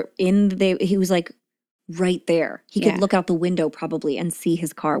they were he was like right there. He could look out the window probably and see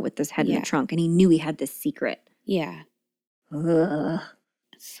his car with this head in the trunk, and he knew he had this secret. Yeah. Ugh.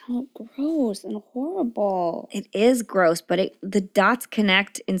 So gross and horrible. It is gross, but the dots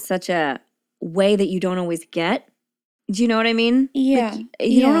connect in such a way that you don't always get. Do you know what I mean? Yeah. Like,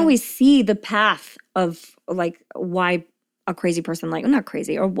 you don't always see the path of like why a crazy person not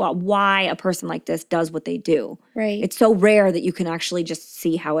crazy, or why a person like this does what they do. Right. It's so rare that you can actually just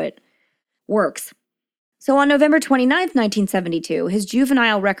see how it works. So on November 29th, 1972, his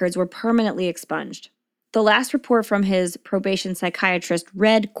juvenile records were permanently expunged. The last report from his probation psychiatrist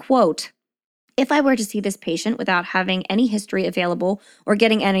read, quote, "If I were to see this patient without having any history available or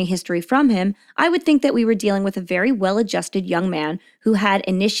getting any history from him, I would think that we were dealing with a very well-adjusted young man who had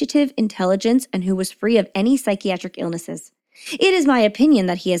initiative, intelligence, and who was free of any psychiatric illnesses. It is my opinion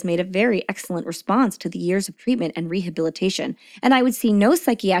that he has made a very excellent response to the years of treatment and rehabilitation, and I would see no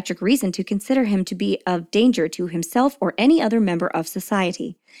psychiatric reason to consider him to be of danger to himself or any other member of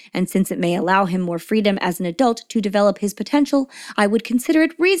society. And since it may allow him more freedom as an adult to develop his potential, I would consider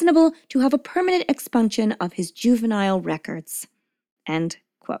it reasonable to have a permanent expunction of his juvenile records." End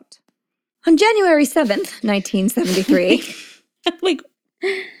quote. On January 7th, 1973... I'm like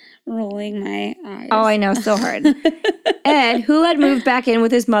rolling my eyes. Oh, I know, so hard. Ed, who had moved back in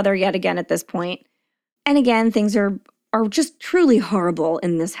with his mother yet again at this point, and again, things are just truly horrible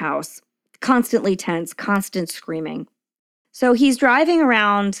in this house. Constantly tense, constant screaming. So he's driving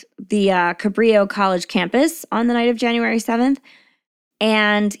around the Cabrillo College campus on the night of January 7th,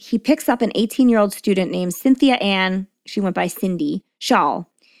 and he picks up an 18-year-old student named Cynthia Ann, she went by Cindy, Shaw.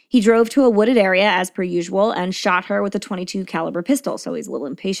 He drove to a wooded area as per usual and shot her with a .22 caliber pistol, so he's a little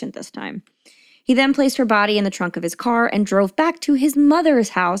impatient this time. He then placed her body in the trunk of his car and drove back to his mother's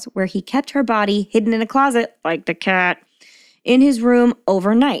house, where he kept her body hidden in a closet, like the cat, in his room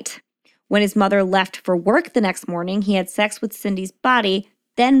overnight. When his mother left for work the next morning, he had sex with Cindy's body,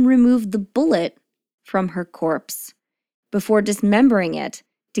 then removed the bullet from her corpse before dismembering it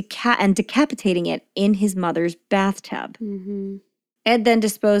and decapitating it in his mother's bathtub. Mm-hmm. Ed then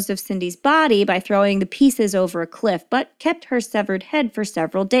disposed of Cindy's body by throwing the pieces over a cliff, but kept her severed head for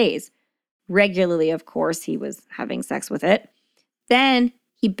several days. Regularly, of course, he was having sex with it. Then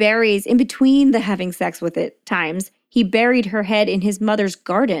he buries, in between the having sex with it times, he buried her head in his mother's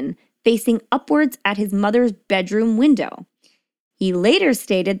garden, facing upwards at his mother's bedroom window. He later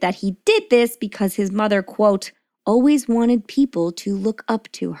stated that he did this because his mother, quote, always wanted people to look up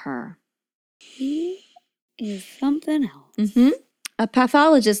to her. He is something else. Mm-hmm. A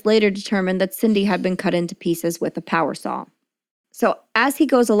pathologist later determined that Cindy had been cut into pieces with a power saw. So as he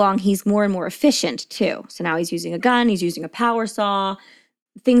goes along, he's more and more efficient too. So now he's using a gun, he's using a power saw.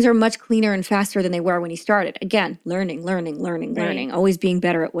 Things are much cleaner and faster than they were when he started. Again, learning, always being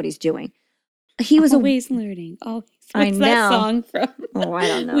better at what he's doing. He was always learning. Always. I What's know. that song from? Oh, I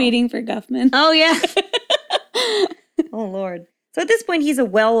don't know. Waiting for Guffman. Oh, yeah. Oh, Lord. So at this point, he's a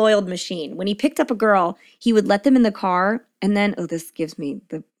well-oiled machine. When he picked up a girl, he would let them in the car, and then, oh, this gives me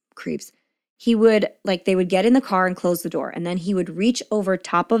the creeps. He would, they would get in the car and close the door, and then he would reach over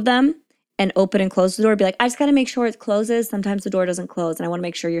top of them and open and close the door, be like, I just got to make sure it closes. Sometimes the door doesn't close, and I want to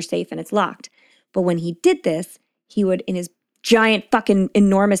make sure you're safe and it's locked. But when he did this, he would, in his giant fucking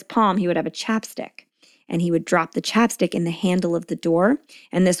enormous palm, he would have a chapstick. And he would drop the chapstick in the handle of the door,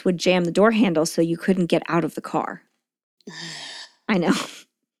 and this would jam the door handle so you couldn't get out of the car. I know.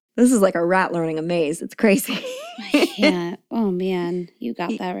 This is like a rat learning a maze. It's crazy. I can't. Oh, man. You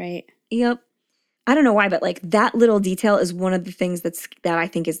got that right. Yep. I don't know why, but like that little detail is one of the things that I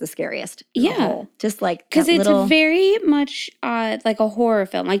think is the scariest. Yeah. Just like because it's little... very much like a horror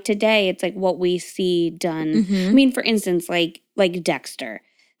film. Like today, it's like what we see done. I mean, for instance, like Dexter.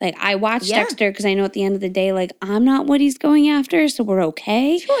 Like I watched Dexter because I know at the end of the day, like I'm not what he's going after, so we're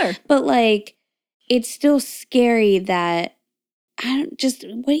okay. Sure. But like, it's still scary that just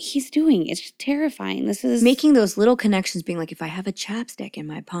what he's doing. It's just terrifying. This is making those little connections, being like, if I have a chapstick in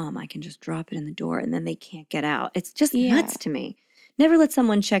my palm, I can just drop it in the door and then they can't get out. It's just nuts to me. Never let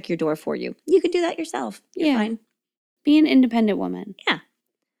someone check your door for you. You can do that yourself. You're fine. Be an independent woman. Yeah.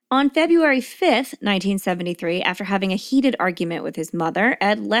 On February 5th, 1973, after having a heated argument with his mother,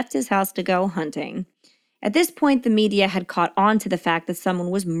 Ed left his house to go hunting. At this point, the media had caught on to the fact that someone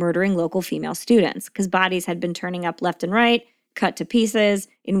was murdering local female students because bodies had been turning up left and right, cut to pieces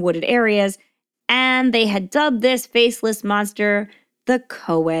in wooded areas, and they had dubbed this faceless monster the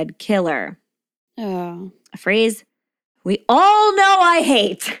co-ed killer. Oh. A phrase we all know I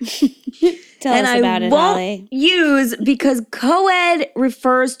hate. Tell us about it, Holly. Use because co-ed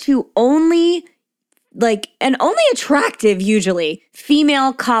refers to only attractive, usually,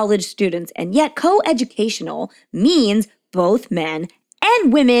 female college students. And yet co-educational means both men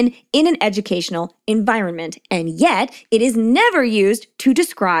and women in an educational environment. And yet it is never used to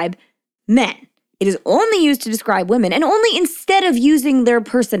describe men. It is only used to describe women, and only instead of using their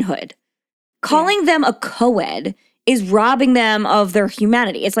personhood. Calling them a co-ed is robbing them of their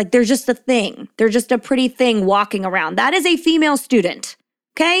humanity. It's like they're just a thing. They're just a pretty thing walking around. That is a female student,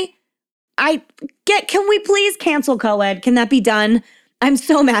 okay? Can we please cancel co-ed? Can that be done? I'm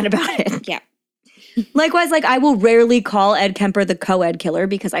so mad about it. Yeah. Likewise, I will rarely call Ed Kemper the co-ed killer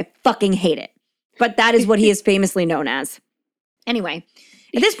because I fucking hate it. But that is what he is famously known as. Anyway,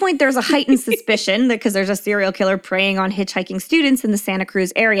 at this point, there's a heightened suspicion because there's a serial killer preying on hitchhiking students in the Santa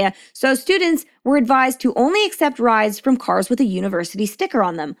Cruz area. So students were advised to only accept rides from cars with a university sticker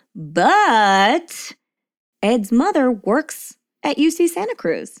on them. But Ed's mother works at UC Santa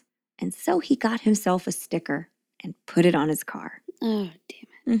Cruz. And so he got himself a sticker and put it on his car. Oh,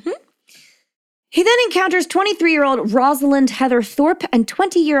 damn it. He then encounters 23-year-old Rosalind Heather Thorpe and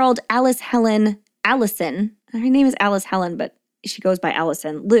 20-year-old Allison. Her name is Alice Helen, but she goes by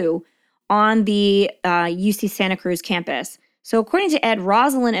Allison Liu, on the UC Santa Cruz campus. So according to Ed,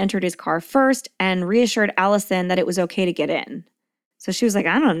 Rosalind entered his car first and reassured Allison that it was okay to get in. So she was like,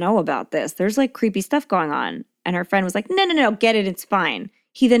 I don't know about this. There's creepy stuff going on. And her friend was like, no, get it. It's fine.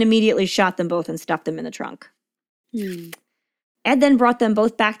 He then immediately shot them both and stuffed them in the trunk. Ed then brought them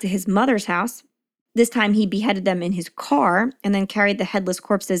both back to his mother's house. This time he beheaded them in his car and then carried the headless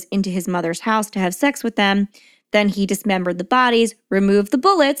corpses into his mother's house to have sex with them. Then he dismembered the bodies, removed the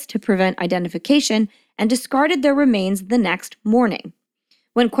bullets to prevent identification, and discarded their remains the next morning.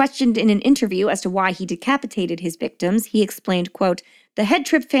 When questioned in an interview as to why he decapitated his victims, he explained, quote, "The head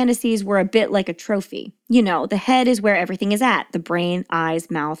trip fantasies were a bit like a trophy. You know, the head is where everything is at. The brain,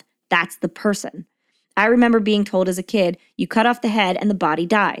 eyes, mouth, that's the person. I remember being told as a kid, you cut off the head and the body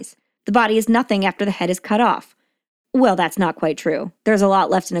dies. The body is nothing after the head is cut off. Well, that's not quite true. There's a lot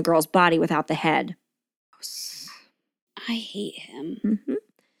left in a girl's body without the head." I hate him.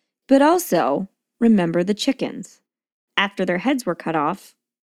 But also, remember the chickens. After their heads were cut off,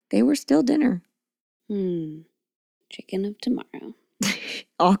 they were still dinner. Chicken of tomorrow.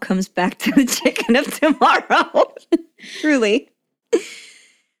 All comes back to the chicken of tomorrow. Truly.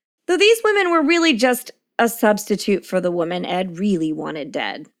 Though these women were really just a substitute for the woman Ed really wanted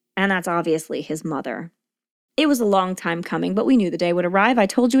dead. And that's obviously his mother. It was a long time coming, but we knew the day would arrive. I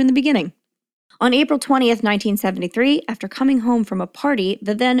told you in the beginning. On April 20th, 1973, after coming home from a party,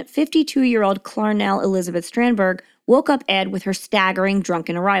 the then 52-year-old Clarnell Elizabeth Strandberg woke up Ed with her staggering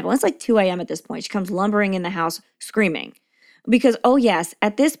drunken arrival. It's 2 a.m. at this point. She comes lumbering in the house, screaming. Because, oh yes,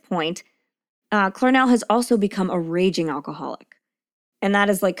 at this point, Clarnell has also become a raging alcoholic. And that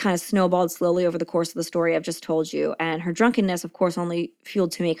is kind of snowballed slowly over the course of the story I've just told you. And her drunkenness, of course, only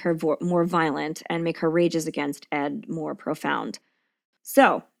fueled to make her more violent and make her rages against Ed more profound.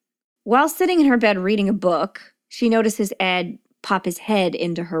 So, while sitting in her bed reading a book, she notices Ed pop his head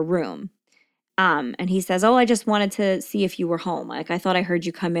into her room. And he says, "Oh, I just wanted to see if you were home. I thought I heard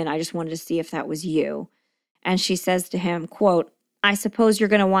you come in. I just wanted to see if that was you." And she says to him, quote, "I suppose you're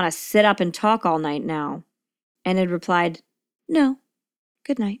going to want to sit up and talk all night now." And Ed replied, "No,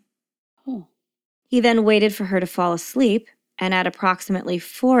 good night." Oh. He then waited for her to fall asleep, and at approximately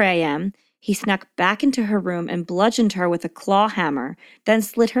 4 a.m., he snuck back into her room and bludgeoned her with a claw hammer, then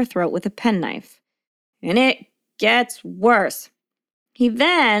slit her throat with a penknife. And it gets worse. He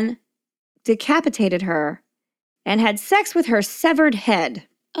then decapitated her and had sex with her severed head.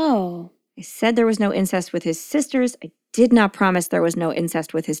 Oh. I said there was no incest with his sisters. I did not promise there was no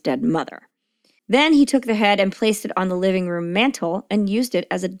incest with his dead mother. Then he took the head and placed it on the living room mantel and used it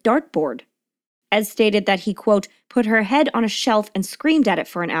as a dartboard. Ed stated that he, quote, put her head on a shelf and screamed at it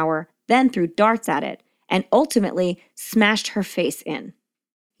for an hour, then threw darts at it, and ultimately smashed her face in.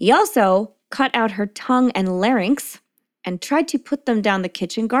 He also cut out her tongue and larynx and tried to put them down the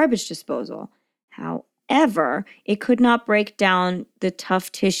kitchen garbage disposal. However, it could not break down the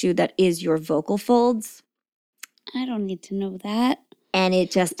tough tissue that is your vocal folds. I don't need to know that. And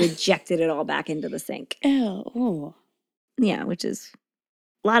it just ejected it all back into the sink. Oh. Yeah, which is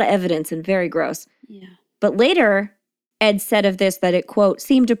a lot of evidence and very gross. Yeah. But later, Ed said of this that it, quote,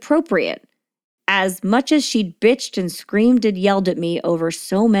 seemed appropriate, as much as she'd bitched and screamed and yelled at me over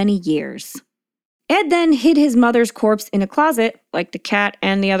so many years. Ed then hid his mother's corpse in a closet, like the cat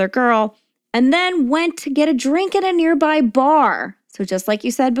and the other girl, and then went to get a drink at a nearby bar. So just like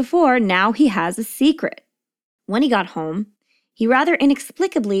you said before, now he has a secret. When he got home, he rather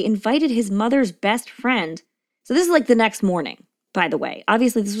inexplicably invited his mother's best friend. So this is like the next morning, by the way.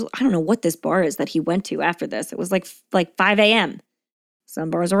 Obviously, this was, I don't know what this bar is that he went to after this. It was like 5 a.m. Some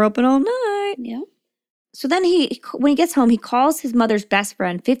bars are open all night. Yeah. So then when he gets home, he calls his mother's best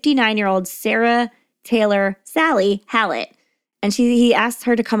friend, 59-year-old Sarah Taylor Sally Hallett. And he asks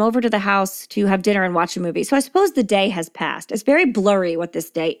her to come over to the house to have dinner and watch a movie. So I suppose the day has passed. It's very blurry what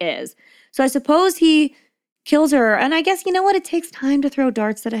this day is. So I suppose he kills her. And I guess, you know what? It takes time to throw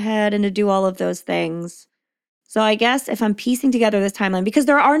darts at a head and to do all of those things. So I guess if I'm piecing together this timeline, because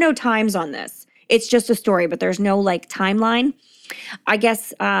there are no times on this, it's just a story, but there's no like timeline. I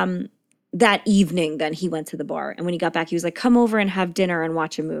guess that evening, then he went to the bar. And when he got back, he was like, come over and have dinner and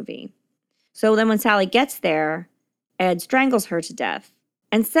watch a movie. So then when Sally gets there, Ed strangles her to death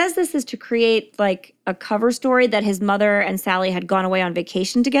and says this is to create like a cover story that his mother and Sally had gone away on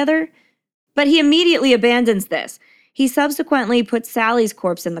vacation together. But he immediately abandons this. He subsequently put Sally's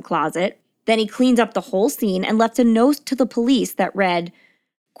corpse in the closet. Then he cleaned up the whole scene and left a note to the police that read,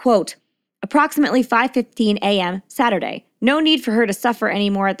 quote, approximately 5:15 a.m. Saturday. No need for her to suffer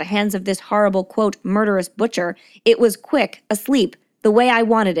anymore at the hands of this horrible, quote, murderous butcher. It was quick, asleep, the way I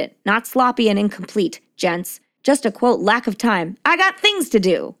wanted it, not sloppy and incomplete, gents. Just a, quote, lack of time. I got things to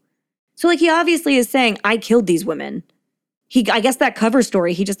do. So, like, he obviously is saying, I killed these women. I guess that cover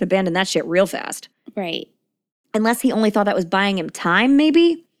story, he just abandoned that shit real fast. Right. Unless he only thought that was buying him time,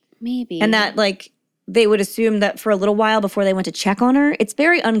 maybe? Maybe. And that, like, they would assume that for a little while before they went to check on her. It's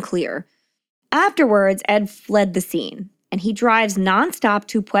very unclear. Afterwards, Ed fled the scene, and he drives nonstop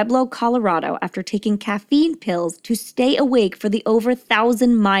to Pueblo, Colorado after taking caffeine pills to stay awake for the over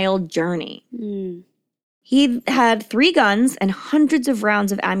 1,000-mile journey. He had 3 guns and hundreds of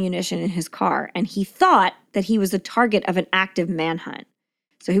rounds of ammunition in his car, and he thought that he was the target of an active manhunt.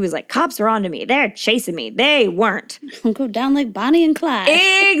 So he was like, cops are onto me. They're chasing me. They weren't. I'll go down like Bonnie and Clyde.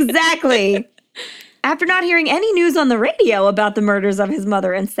 Exactly. After not hearing any news on the radio about the murders of his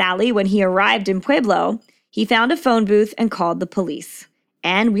mother and Sally when he arrived in Pueblo, he found a phone booth and called the police.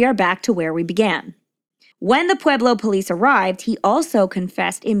 And we are back to where we began. When the Pueblo police arrived, he also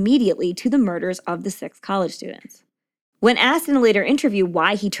confessed immediately to the murders of the 6 college students. When asked in a later interview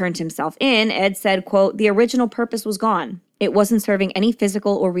why he turned himself in, Ed said, quote, the original purpose was gone. It wasn't serving any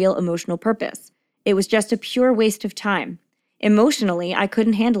physical or real emotional purpose. It was just a pure waste of time. Emotionally, I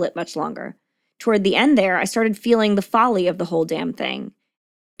couldn't handle it much longer. Toward the end there, I started feeling the folly of the whole damn thing.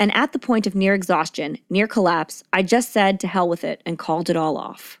 And at the point of near exhaustion, near collapse, I just said to hell with it and called it all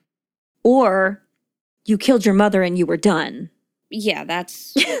off. Or, you killed your mother and you were done. Yeah,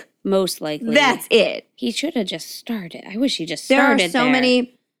 that's most likely. That's it. He should have just started. I wish he just started there. There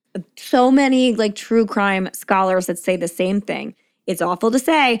are so many like true crime scholars that say the same thing. It's awful to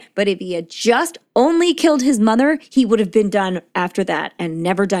say, but if he had just only killed his mother, he would have been done after that and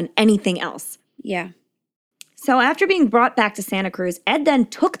never done anything else. Yeah. So after being brought back to Santa Cruz, Ed then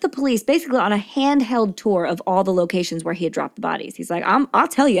took the police basically on a handheld tour of all the locations where he had dropped the bodies. He's like, I'll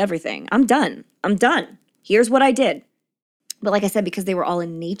tell you everything. I'm done. Here's what I did. But like I said, because they were all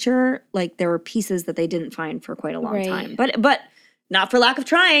in nature, like there were pieces that they didn't find for quite a long time. But not for lack of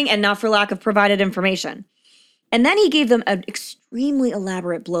trying and not for lack of provided information. And then he gave them an extremely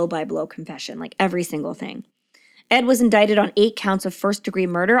elaborate blow-by-blow confession, like every single thing. Ed was indicted on 8 counts of first-degree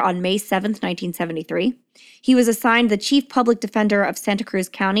murder on May 7th, 1973. He was assigned the chief public defender of Santa Cruz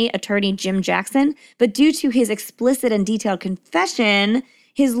County, attorney Jim Jackson, but due to his explicit and detailed confession,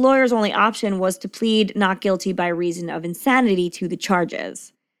 his lawyer's only option was to plead not guilty by reason of insanity to the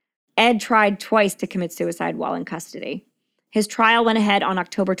charges. Ed tried twice to commit suicide while in custody. His trial went ahead on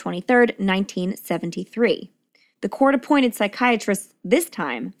October 23rd, 1973. The court-appointed psychiatrists this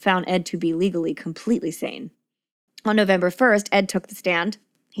time found Ed to be legally completely sane. On November 1st, Ed took the stand.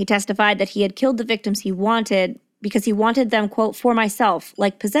 He testified that he had killed the victims he wanted because he wanted them, quote, for myself,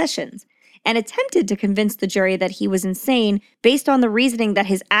 like possessions, and attempted to convince the jury that he was insane based on the reasoning that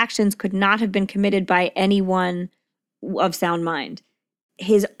his actions could not have been committed by anyone of sound mind.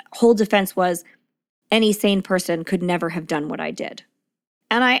 His whole defense was, any sane person could never have done what I did.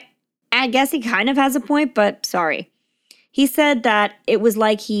 And I guess he kind of has a point, but sorry. He said that it was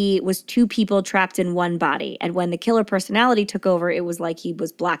like he was two people trapped in one body, and when the killer personality took over, it was like he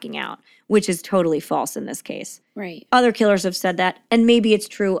was blacking out, which is totally false in this case. Right. Other killers have said that, and maybe it's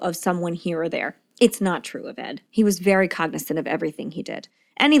true of someone here or there. It's not true of Ed. He was very cognizant of everything he did,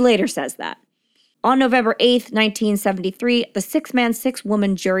 and he later says that. On November 8th, 1973, the 6-man,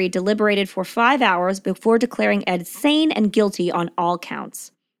 6-woman jury deliberated for 5 hours before declaring Ed sane and guilty on all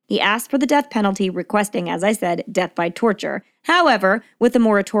counts. He asked for the death penalty, requesting, as I said, death by torture. However, with a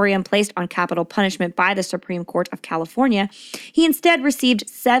moratorium placed on capital punishment by the Supreme Court of California, he instead received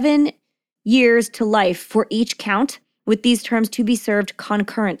 7 years to life for each count, with these terms to be served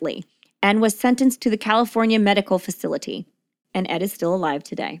concurrently, and was sentenced to the California Medical Facility. And Ed is still alive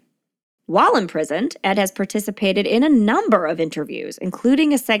today. While imprisoned, Ed has participated in a number of interviews,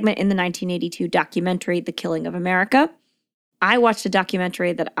 including a segment in the 1982 documentary The Killing of America. I watched a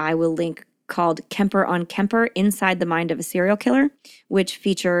documentary that I will link called Kemper on Kemper, Inside the Mind of a Serial Killer, which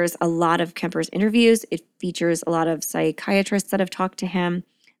features a lot of Kemper's interviews. It features a lot of psychiatrists that have talked to him.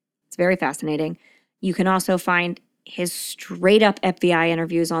 It's very fascinating. You can also find his straight up FBI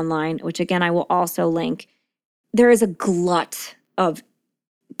interviews online, which again, I will also link. There is a glut of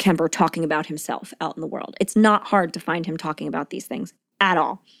Kemper talking about himself out in the world. It's not hard to find him talking about these things at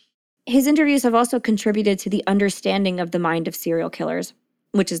all. His interviews have also contributed to the understanding of the mind of serial killers,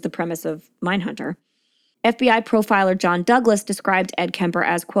 which is the premise of Mindhunter. FBI profiler John Douglas described Ed Kemper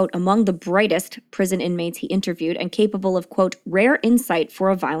as, quote, among the brightest prison inmates he interviewed and capable of, quote, rare insight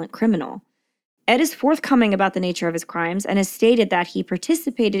for a violent criminal. Ed is forthcoming about the nature of his crimes and has stated that he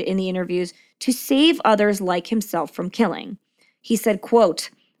participated in the interviews to save others like himself from killing. He said,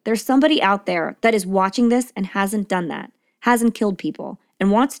 quote, there's somebody out there that is watching this and hasn't done that, hasn't killed people,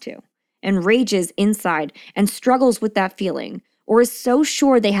 and wants to, and rages inside and struggles with that feeling, or is so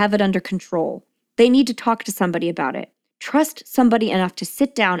sure they have it under control. They need to talk to somebody about it. Trust somebody enough to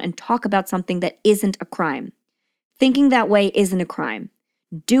sit down and talk about something that isn't a crime. Thinking that way isn't a crime.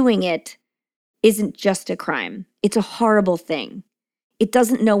 Doing it isn't just a crime. It's a horrible thing. It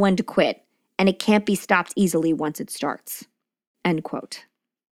doesn't know when to quit, and it can't be stopped easily once it starts. End quote.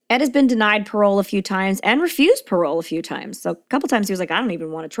 Ed has been denied parole a few times and refused parole a few times. So a couple times he was like, I don't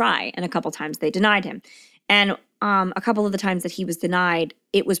even want to try. And a couple times they denied him. And a couple of the times that he was denied,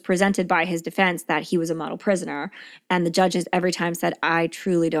 it was presented by his defense that he was a model prisoner. And the judges every time said, I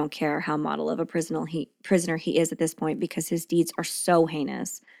truly don't care how model of a prisoner he is at this point, because his deeds are so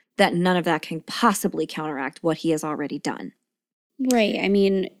heinous that none of that can possibly counteract what he has already done. Right. I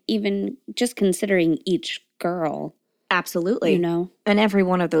mean, even just considering each girl. Absolutely. You know? And every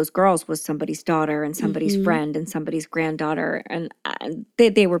one of those girls was somebody's daughter and somebody's friend and somebody's granddaughter. And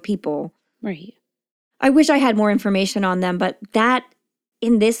they were people. Right. I wish I had more information on them, but that,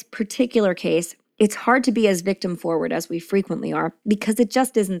 in this particular case, it's hard to be as victim forward as we frequently are because it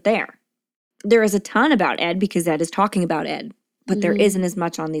just isn't there. There is a ton about Ed because Ed is talking about Ed, but there isn't as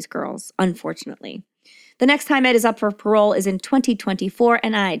much on these girls, unfortunately. The next time Ed is up for parole is in 2024,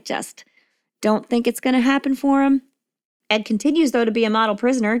 and I just don't think it's going to happen for him. Ed continues, though, to be a model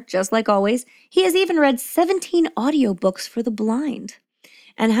prisoner, just like always. He has even read 17 audiobooks for the blind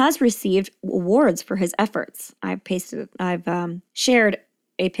and has received awards for his efforts. I've shared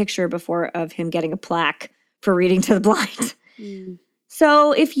a picture before of him getting a plaque for reading to the blind.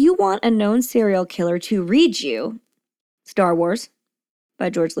 So if you want a known serial killer to read you, Star Wars by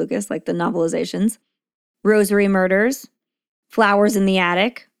George Lucas, like the novelizations, Rosary Murders, Flowers in the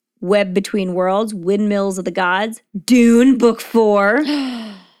Attic, Web Between Worlds, Windmills of the Gods, Dune, Book 4.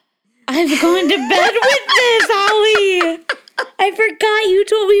 I've gone to bed with this, Holly. I forgot you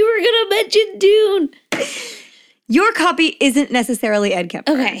told me you were going to mention Dune. Your copy isn't necessarily Ed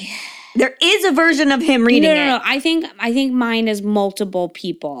Kemper. Okay. There is a version of him reading it. No. I think mine is multiple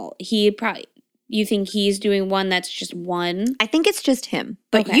people. You think he's doing one that's just one? I think it's just him.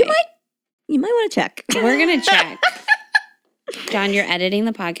 But okay. You might want to check. We're going to check. John, you're editing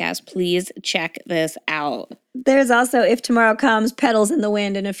the podcast. Please check this out. There's also If Tomorrow Comes, Petals in the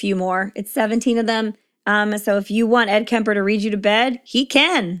Wind, and a few more. It's 17 of them. So if you want Ed Kemper to read you to bed, he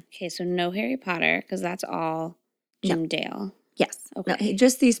can. Okay, so no Harry Potter, because that's all Jim Dale. Yes. Okay. No,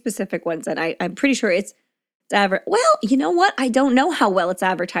 just these specific ones. And I'm pretty sure it's Well, you know what? I don't know how well it's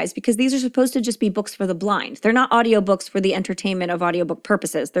advertised because these are supposed to just be books for the blind. They're not audiobooks for the entertainment of audiobook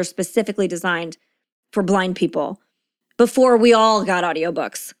purposes. They're specifically designed for blind people before we all got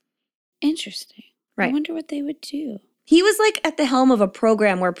audiobooks. Interesting. Right. I wonder what they would do. He was like at the helm of a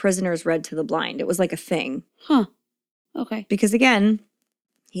program where prisoners read to the blind. It was like a thing. Huh. Okay. Because again,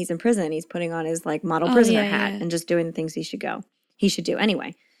 he's in prison. He's putting on his like model prisoner hat and just doing the things he should do.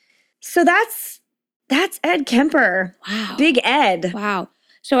 Anyway. So that's Ed Kemper. Wow. Big Ed. Wow.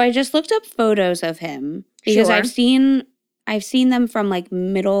 So I just looked up photos of him because Sure. I've seen them from like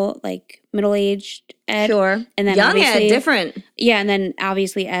middle-aged Ed. Sure. And then Young Ed, different. Yeah, and then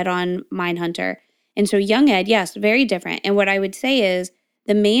obviously Ed on Mindhunter. And so young Ed, yes, very different. And what I would say is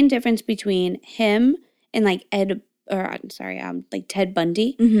the main difference between him and like like Ted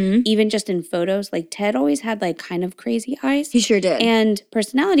Bundy, even just in photos, like Ted always had like kind of crazy eyes. He sure did. And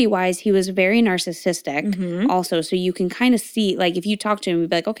personality-wise, he was very narcissistic also. So you can kind of see, like if you talk to him,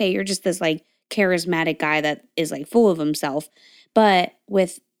 you'd be like, okay, you're just this like charismatic guy that is like full of himself. But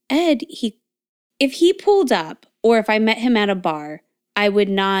with Ed, if he pulled up or if I met him at a bar, I would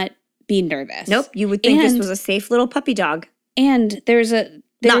not be nervous. Nope. You would think this was a safe little puppy dog. And there's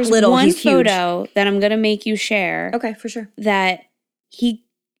Not little, one he's photo that I'm going to make you share. Okay, for sure. That he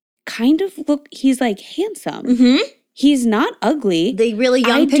kind of he's like handsome. Mm-hmm. He's not ugly. The really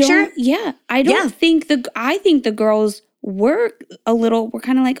young picture? I think the girls were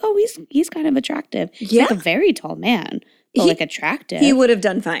kind of like, oh, he's kind of attractive. He's like a very tall man, but like attractive. He would have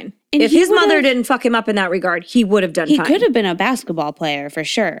done fine. And if his mother didn't fuck him up in that regard, he would have done fine. He could have been a basketball player for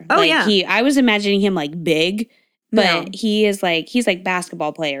sure. Oh, like, yeah. I was imagining him like big, but he's like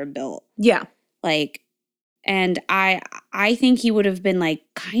basketball player built. Yeah. Like, and I think he would have been like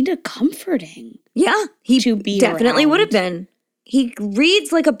kind of comforting. Yeah. He to be definitely around. would have been. He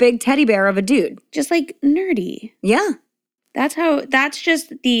reads like a big teddy bear of a dude. Just like nerdy. Yeah. That's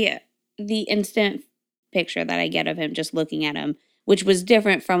just the instant picture that I get of him just looking at him, which was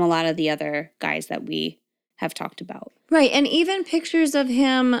different from a lot of the other guys that we have talked about. Right. And even pictures of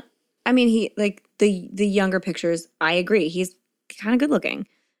him, I mean, he like the younger pictures, I agree. He's kind of good looking.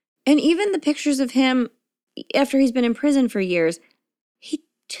 And even the pictures of him after he's been in prison for years, he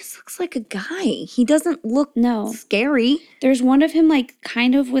just looks like a guy. He doesn't look scary. There's one of him like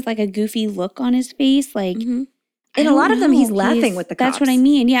kind of with like a goofy look on his face. Like, in a lot of them, he's laughing with the cops. That's what I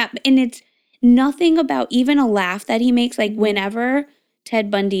mean. Yeah. And it's nothing about even a laugh that he makes. Like whenever Ted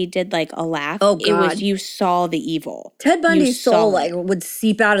Bundy did like a laugh, it was, you saw the evil. Ted Bundy's soul like would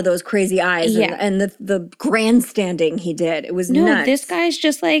seep out of those crazy eyes and the grandstanding he did. It was nuts. This guy's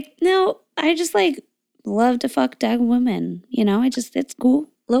just like, no, I just like love to fuck dead women. You know, it's cool.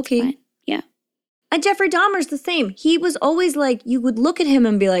 Low key. Yeah. And Jeffrey Dahmer's the same. He was always like, you would look at him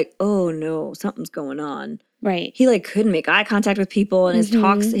and be like, oh no, something's going on. Right. He like couldn't make eye contact with people and his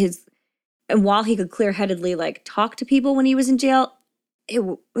talks, and while he could clear-headedly like talk to people when he was in jail,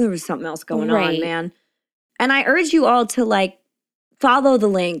 there was something else going on, man. And I urge you all to like follow the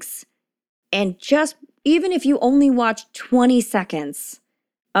links and just, even if you only watch 20 seconds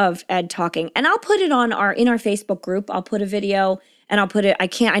of Ed talking, and I'll put it in our Facebook group. I'll put a video and I'll put it,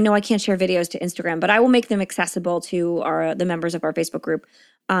 I know I can't share videos to Instagram, but I will make them accessible to the members of our Facebook group.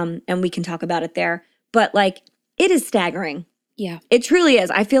 And we can talk about it there. But like, it is staggering. Yeah. It truly is.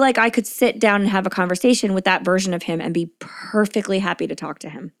 I feel like I could sit down and have a conversation with that version of him and be perfectly happy to talk to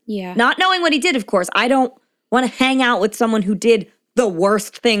him. Yeah. Not knowing what he did, of course. I don't want to hang out with someone who did the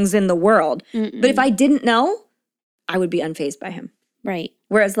worst things in the world. But if I didn't know, I would be unfazed by him. Right.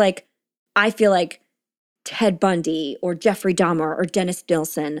 Whereas like, I feel like Ted Bundy or Jeffrey Dahmer or Dennis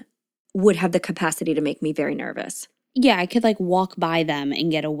Nilsen would have the capacity to make me very nervous. Yeah, I could like walk by them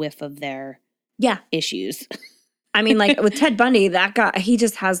and get a whiff of their issues. I mean, like with Ted Bundy, that guy, he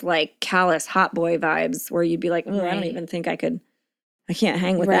just has like callous hot boy vibes where you'd be like, oh, I don't even think I can't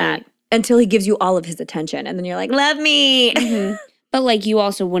hang with that until he gives you all of his attention. And then you're like, love me. But like you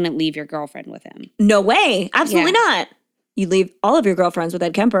also wouldn't leave your girlfriend with him. No way. Absolutely not. You'd leave all of your girlfriends with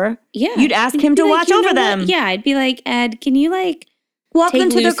Ed Kemper. Yeah. You'd ask him to watch over them. Yeah, I'd be like, Ed, can you like walk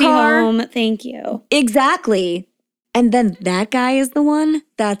them to Lucy the car? Home? Thank you. Exactly. And then that guy is the one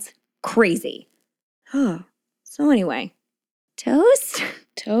that's crazy. So anyway, toast?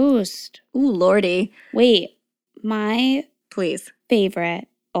 Toast. Ooh, Lordy. Wait, my favorite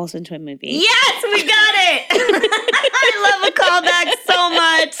Olsen twin movie. Yes, we got it. I love a callback so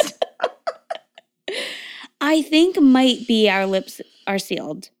much. I think might be Our Lips Are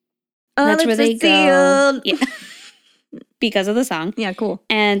Sealed. That's where they go. Yeah. Because of the song. Yeah, cool.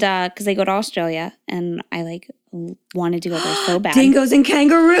 And because they go to Australia, and I like wanted to go there so bad. Dingoes and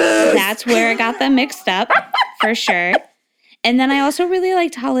kangaroos. That's where I got them mixed up. for sure. And then I also really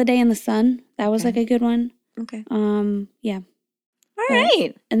liked Holiday in the Sun. That was like a good one. Okay. Yeah. All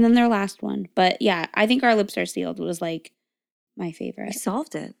right. And then their last one. But yeah, I think Our Lips Are Sealed was like my We favorite.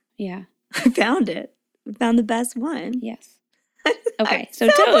 solved it. Yeah. I found it. We found the best one. Yes. Okay. I'm so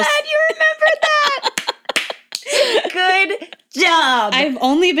so toast. glad you remembered that. Good job. I've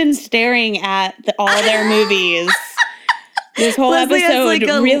only been staring at all their movies this whole Leslie has, episode, like,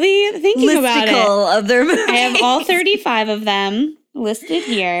 a really thinking about it. listicle of their movies. I have all 35 of them listed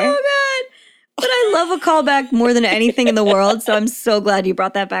here. Oh, God. But I love a callback more than anything in the world, so I'm so glad you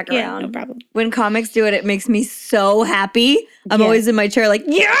brought that back Yeah, around. no problem. When comics do it, it makes me so happy. I'm Yeah. always in my chair like,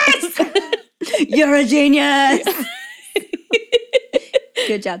 yes! You're a genius!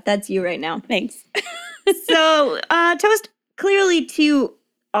 Good job. That's you right now. Thanks. So, toast clearly to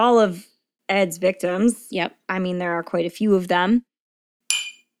all of Ed's victims. Yep. I mean, there are quite a few of them.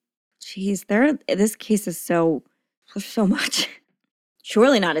 Jeez, this case is so much.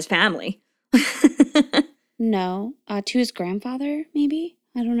 Surely not his family. No. To his grandfather, maybe?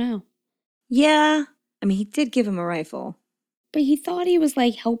 I don't know. Yeah. I mean, he did give him a rifle. But he thought he was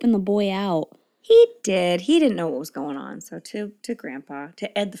like helping the boy out. He did. He didn't know what was going on. So to Grandpa,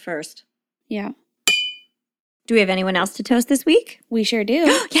 to Ed the First. Yeah. Do we have anyone else to toast this week? We sure do.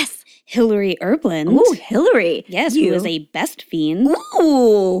 Yes. Hillary Erblund. Ooh, Hillary. Yes, you. who is a best fiend.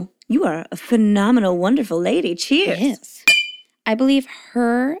 Ooh, you are a phenomenal, wonderful lady. Cheers. Yes. I believe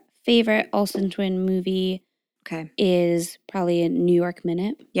her favorite Olsen twin movie Okay. is probably a New York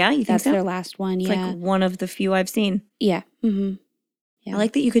Minute. Yeah, you think That's so? their last one. It's Yeah. like one of the few I've seen. Yeah. Mm-hmm. Yeah. I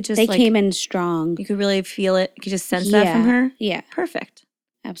like that you could just They like, came in strong. you could really feel it. You could just sense that from her. Yeah. Perfect.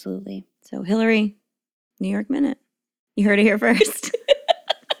 Absolutely. So Hillary, New York Minute. You heard it here first.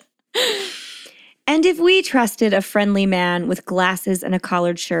 And if we trusted a friendly man with glasses and a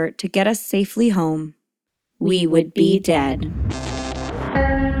collared shirt to get us safely home, we would be dead.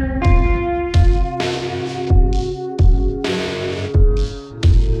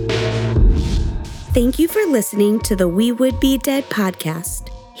 Thank you for listening to the We Would Be Dead podcast.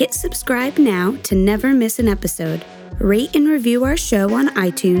 Hit subscribe now to never miss an episode. Rate and review our show on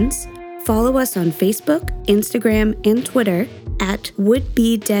iTunes. Follow us on Facebook, Instagram, and Twitter at Would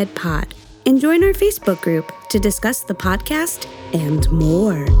Be Dead Pod. And join our Facebook group to discuss the podcast and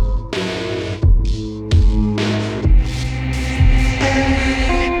more.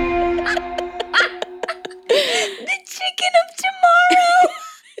 The chicken